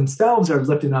participants themselves are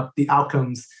lifting up the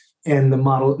outcomes and the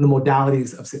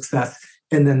modalities of success,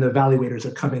 and then the evaluators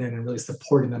are coming in and really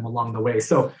supporting them along the way.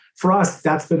 So for us,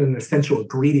 that's been an essential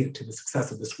ingredient to the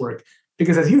success of this work.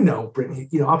 Because as you know, Brittany,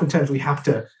 oftentimes we have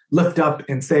to lift up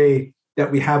and say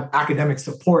that we have academic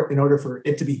support in order for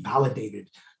it to be validated,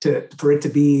 for it to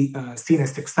be seen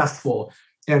as successful.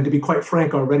 And to be quite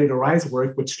frank, our Ready to Rise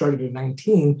work, which started in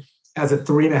 2019 as a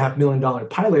 $3.5 million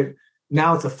pilot,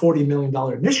 now it's a $40 million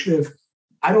initiative.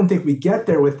 I don't think we get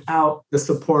there without the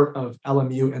support of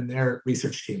LMU and their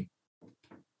research team.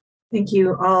 Thank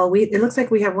you all. It looks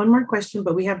like we have one more question,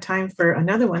 but we have time for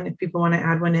another one if people want to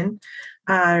add one in.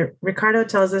 Ricardo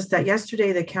tells us that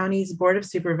yesterday the county's Board of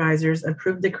Supervisors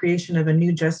approved the creation of a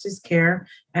new Justice Care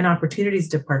and Opportunities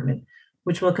Department,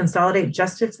 which will consolidate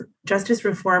justice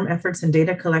reform efforts and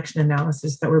data collection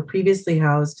analysis that were previously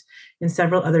housed in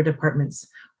several other departments.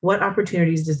 What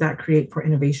opportunities does that create for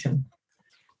innovation?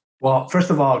 Well, first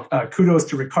of all, kudos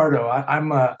to Ricardo.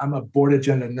 I'm a board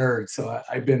agenda nerd, so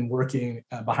I've been working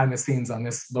behind the scenes on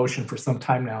this motion for some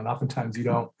time now, and oftentimes you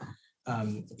don't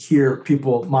hear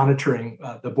people monitoring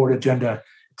the board agenda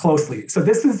closely. So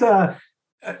this is a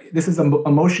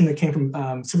motion that came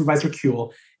from Supervisor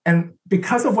Kuehl, and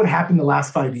because of what happened the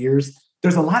last 5 years,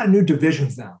 there's a lot of new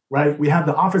divisions now, right? We have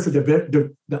the Office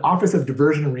of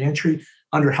Diversion and Reentry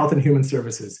under Health and Human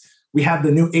Services. We have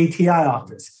the new ATI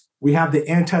office. We have the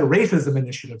Anti-Racism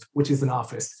Initiative, which is an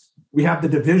office. We have the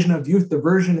Division of Youth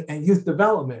Diversion and Youth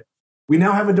Development. We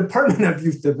now have a Department of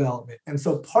Youth Development. And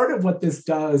so part of what this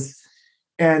does,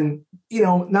 and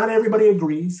not everybody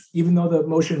agrees, even though the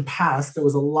motion passed, there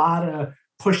was a lot of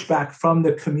pushback from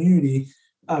the community.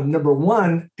 Number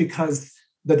one, because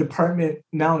the department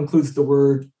now includes the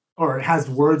word, or it has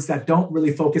words that don't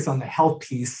really focus on the health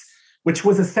piece, which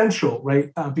was essential,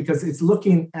 right? Because it's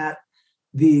looking at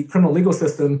the criminal legal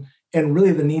system and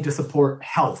really the need to support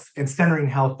health and centering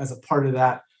health as a part of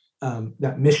that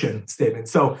mission statement.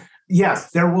 So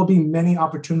yes, there will be many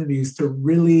opportunities to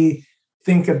really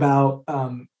think about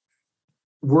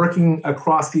working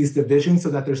across these divisions so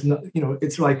that there's no,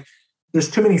 it's like there's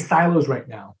too many silos right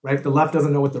now, right? The left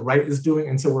doesn't know what the right is doing.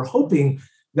 And so we're hoping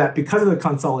that because of the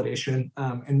consolidation,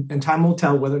 and time will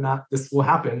tell whether or not this will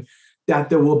happen, that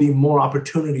there will be more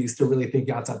opportunities to really think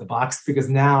outside the box, because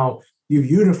now you've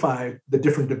unified the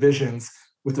different divisions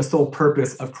with the sole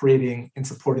purpose of creating and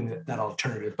supporting that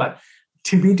alternative. But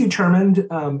to be determined,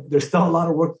 there's still a lot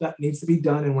of work that needs to be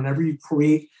done. And whenever you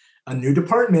create a new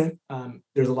department,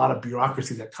 there's a lot of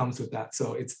bureaucracy that comes with that.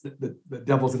 So it's the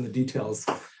devil's in the details.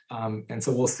 And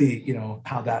so we'll see,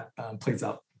 how that plays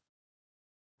out.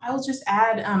 I will just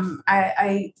add,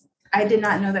 I did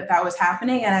not know that was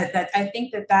happening. And I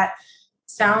think that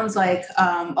sounds like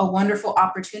a wonderful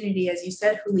opportunity, as you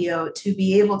said, Julio, to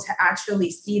be able to actually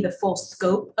see the full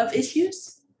scope of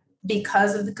issues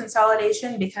because of the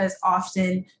consolidation, because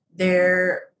often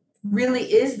there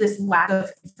really is this lack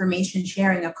of information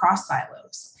sharing across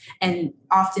silos. And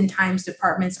oftentimes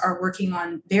departments are working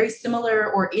on very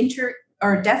similar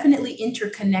or definitely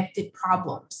interconnected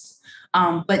problems,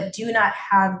 but do not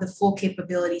have the full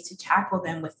capability to tackle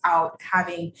them without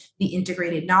having the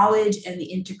integrated knowledge and the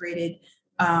integrated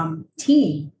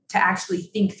team to actually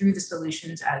think through the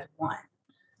solutions as one.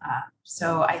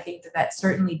 So I think that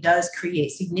certainly does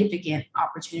create significant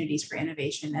opportunities for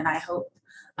innovation. And I hope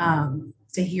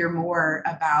to hear more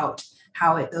about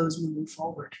how it goes moving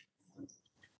forward.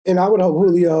 And I would hope,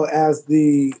 Julio, as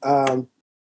that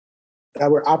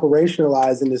we're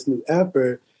operationalizing this new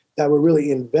effort, that we're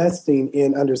really investing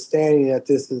in understanding that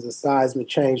this is a seismic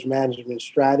change management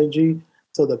strategy.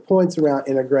 So the points around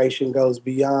integration goes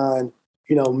beyond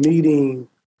meeting,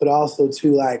 but also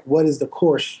to what is the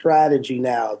core strategy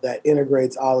now that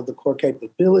integrates all of the core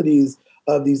capabilities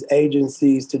of these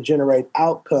agencies to generate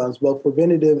outcomes, both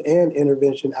preventative and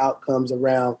intervention outcomes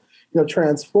around,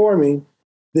 transforming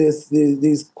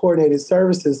these coordinated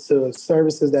services to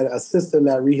services that a system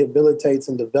that rehabilitates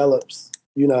and develops,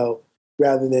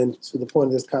 rather than, to the point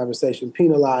of this conversation,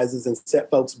 penalizes and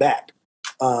set folks back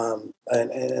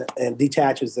and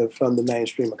detaches them from the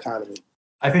mainstream economy.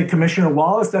 I think, Commissioner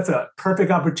Wallace, that's a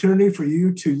perfect opportunity for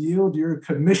you to yield your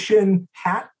commission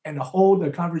hat and hold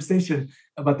a conversation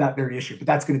about that very issue. But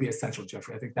that's going to be essential,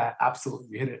 Jeffrey. I think that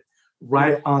absolutely hit it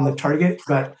right on the target.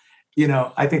 But,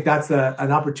 I think that's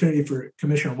an opportunity for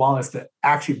Commissioner Wallace to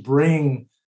actually bring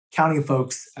county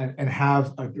folks and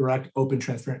have a direct, open,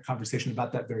 transparent conversation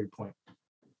about that very point.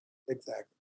 Exactly.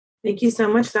 Thank you so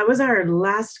much. That was our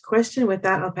last question. With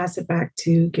that, I'll pass it back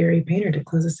to Gary Painter to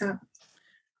close us out.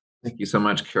 Thank you so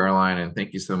much, Caroline, and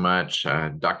thank you so much,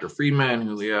 Dr. Friedman,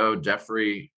 Julio,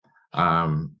 Jeffrey.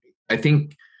 I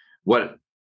think what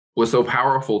was so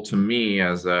powerful to me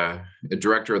as a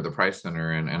director of the Price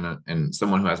Center and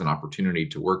someone who has an opportunity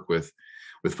to work with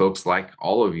folks like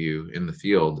all of you in the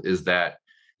field is that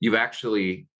you've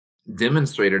actually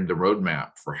demonstrated the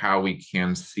roadmap for how we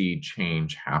can see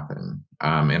change happen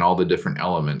in all the different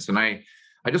elements. And I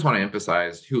just want to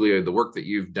emphasize, Julio, the work that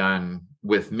you've done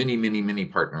with many, many, many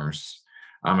partners,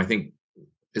 I think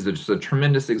is just a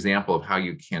tremendous example of how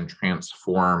you can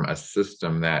transform a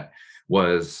system that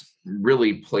was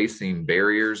really placing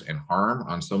barriers and harm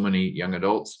on so many young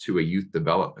adults to a youth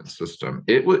development system.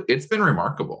 It's been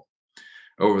remarkable.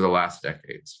 over the last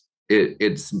decades.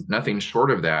 It's nothing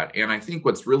short of that. And I think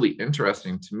what's really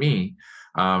interesting to me,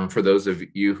 for those of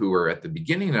you who are at the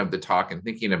beginning of the talk and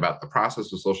thinking about the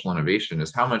process of social innovation,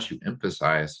 is how much you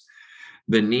emphasize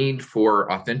the need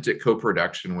for authentic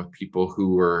co-production with people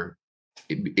who were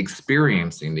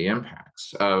experiencing the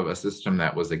impacts of a system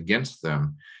that was against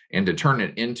them, and to turn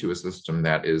it into a system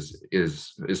that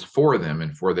is for them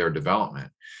and for their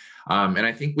development. And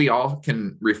I think we all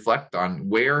can reflect on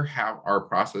where have our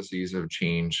processes of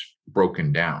change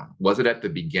broken down. Was it at the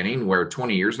beginning where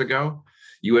 20 years ago,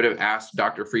 you would have asked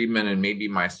Dr. Friedman and maybe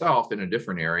myself in a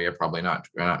different area, probably not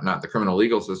the criminal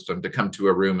legal system, to come to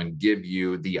a room and give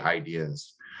you the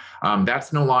ideas?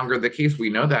 That's no longer the case. We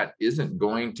know that isn't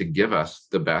going to give us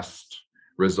the best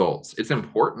results. It's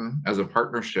important as a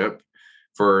partnership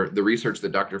for the research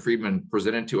that Dr. Friedman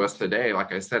presented to us today.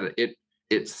 Like I said, it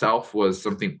itself was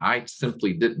something I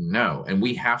simply didn't know. And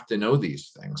we have to know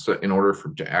these things in order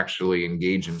to actually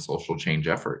engage in social change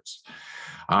efforts.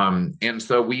 And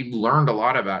so we've learned a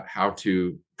lot about how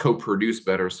to co-produce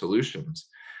better solutions.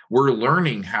 We're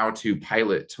learning how to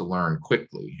pilot to learn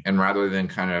quickly. And rather than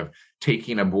kind of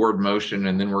taking a board motion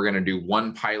and then we're going to do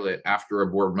one pilot after a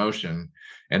board motion,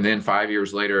 and then 5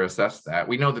 years later assess that,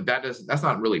 we know that that's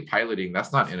not really piloting,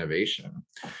 that's not innovation.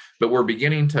 But we're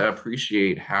beginning to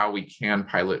appreciate how we can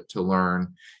pilot to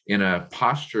learn in a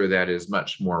posture that is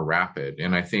much more rapid.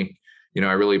 And I think,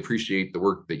 I really appreciate the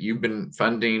work that you've been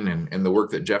funding and the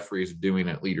work that Jeffrey is doing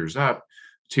at Leaders Up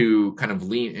to kind of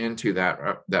lean into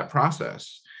that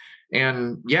process.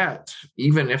 And yet,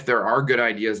 even if there are good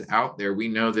ideas out there, we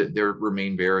know that there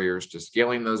remain barriers to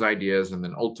scaling those ideas and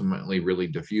then ultimately really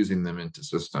diffusing them into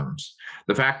systems.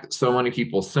 The fact that so many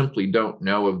people simply don't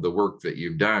know of the work that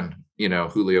you've done,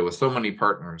 Julio, with so many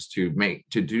partners to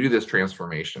do this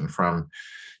transformation from,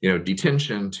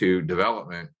 detention to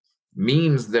development,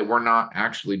 means that we're not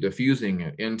actually diffusing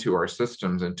it into our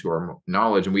systems, into our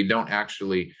knowledge, and we don't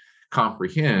actually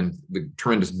comprehend the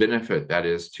tremendous benefit that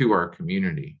is to our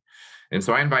community. And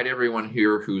so I invite everyone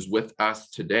here who's with us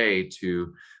today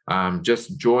to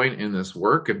just join in this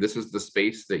work. If this is the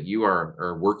space that you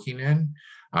are working in,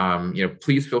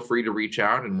 please feel free to reach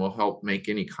out and we'll help make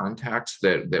any contacts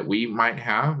that we might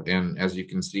have. And as you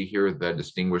can see here, the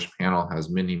distinguished panel has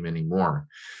many, many more.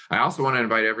 I also want to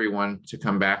invite everyone to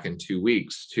come back in 2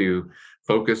 weeks to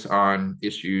focus on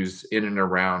issues in and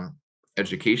around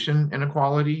education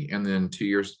inequality, and then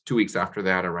 2 weeks after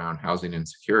that around housing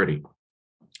insecurity.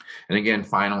 And again,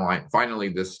 finally,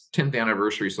 this 10th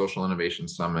anniversary Social Innovation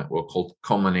Summit will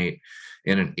culminate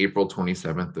in an April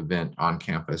 27th event on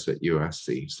campus at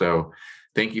USC. So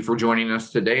thank you for joining us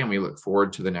today, and we look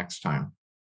forward to the next time.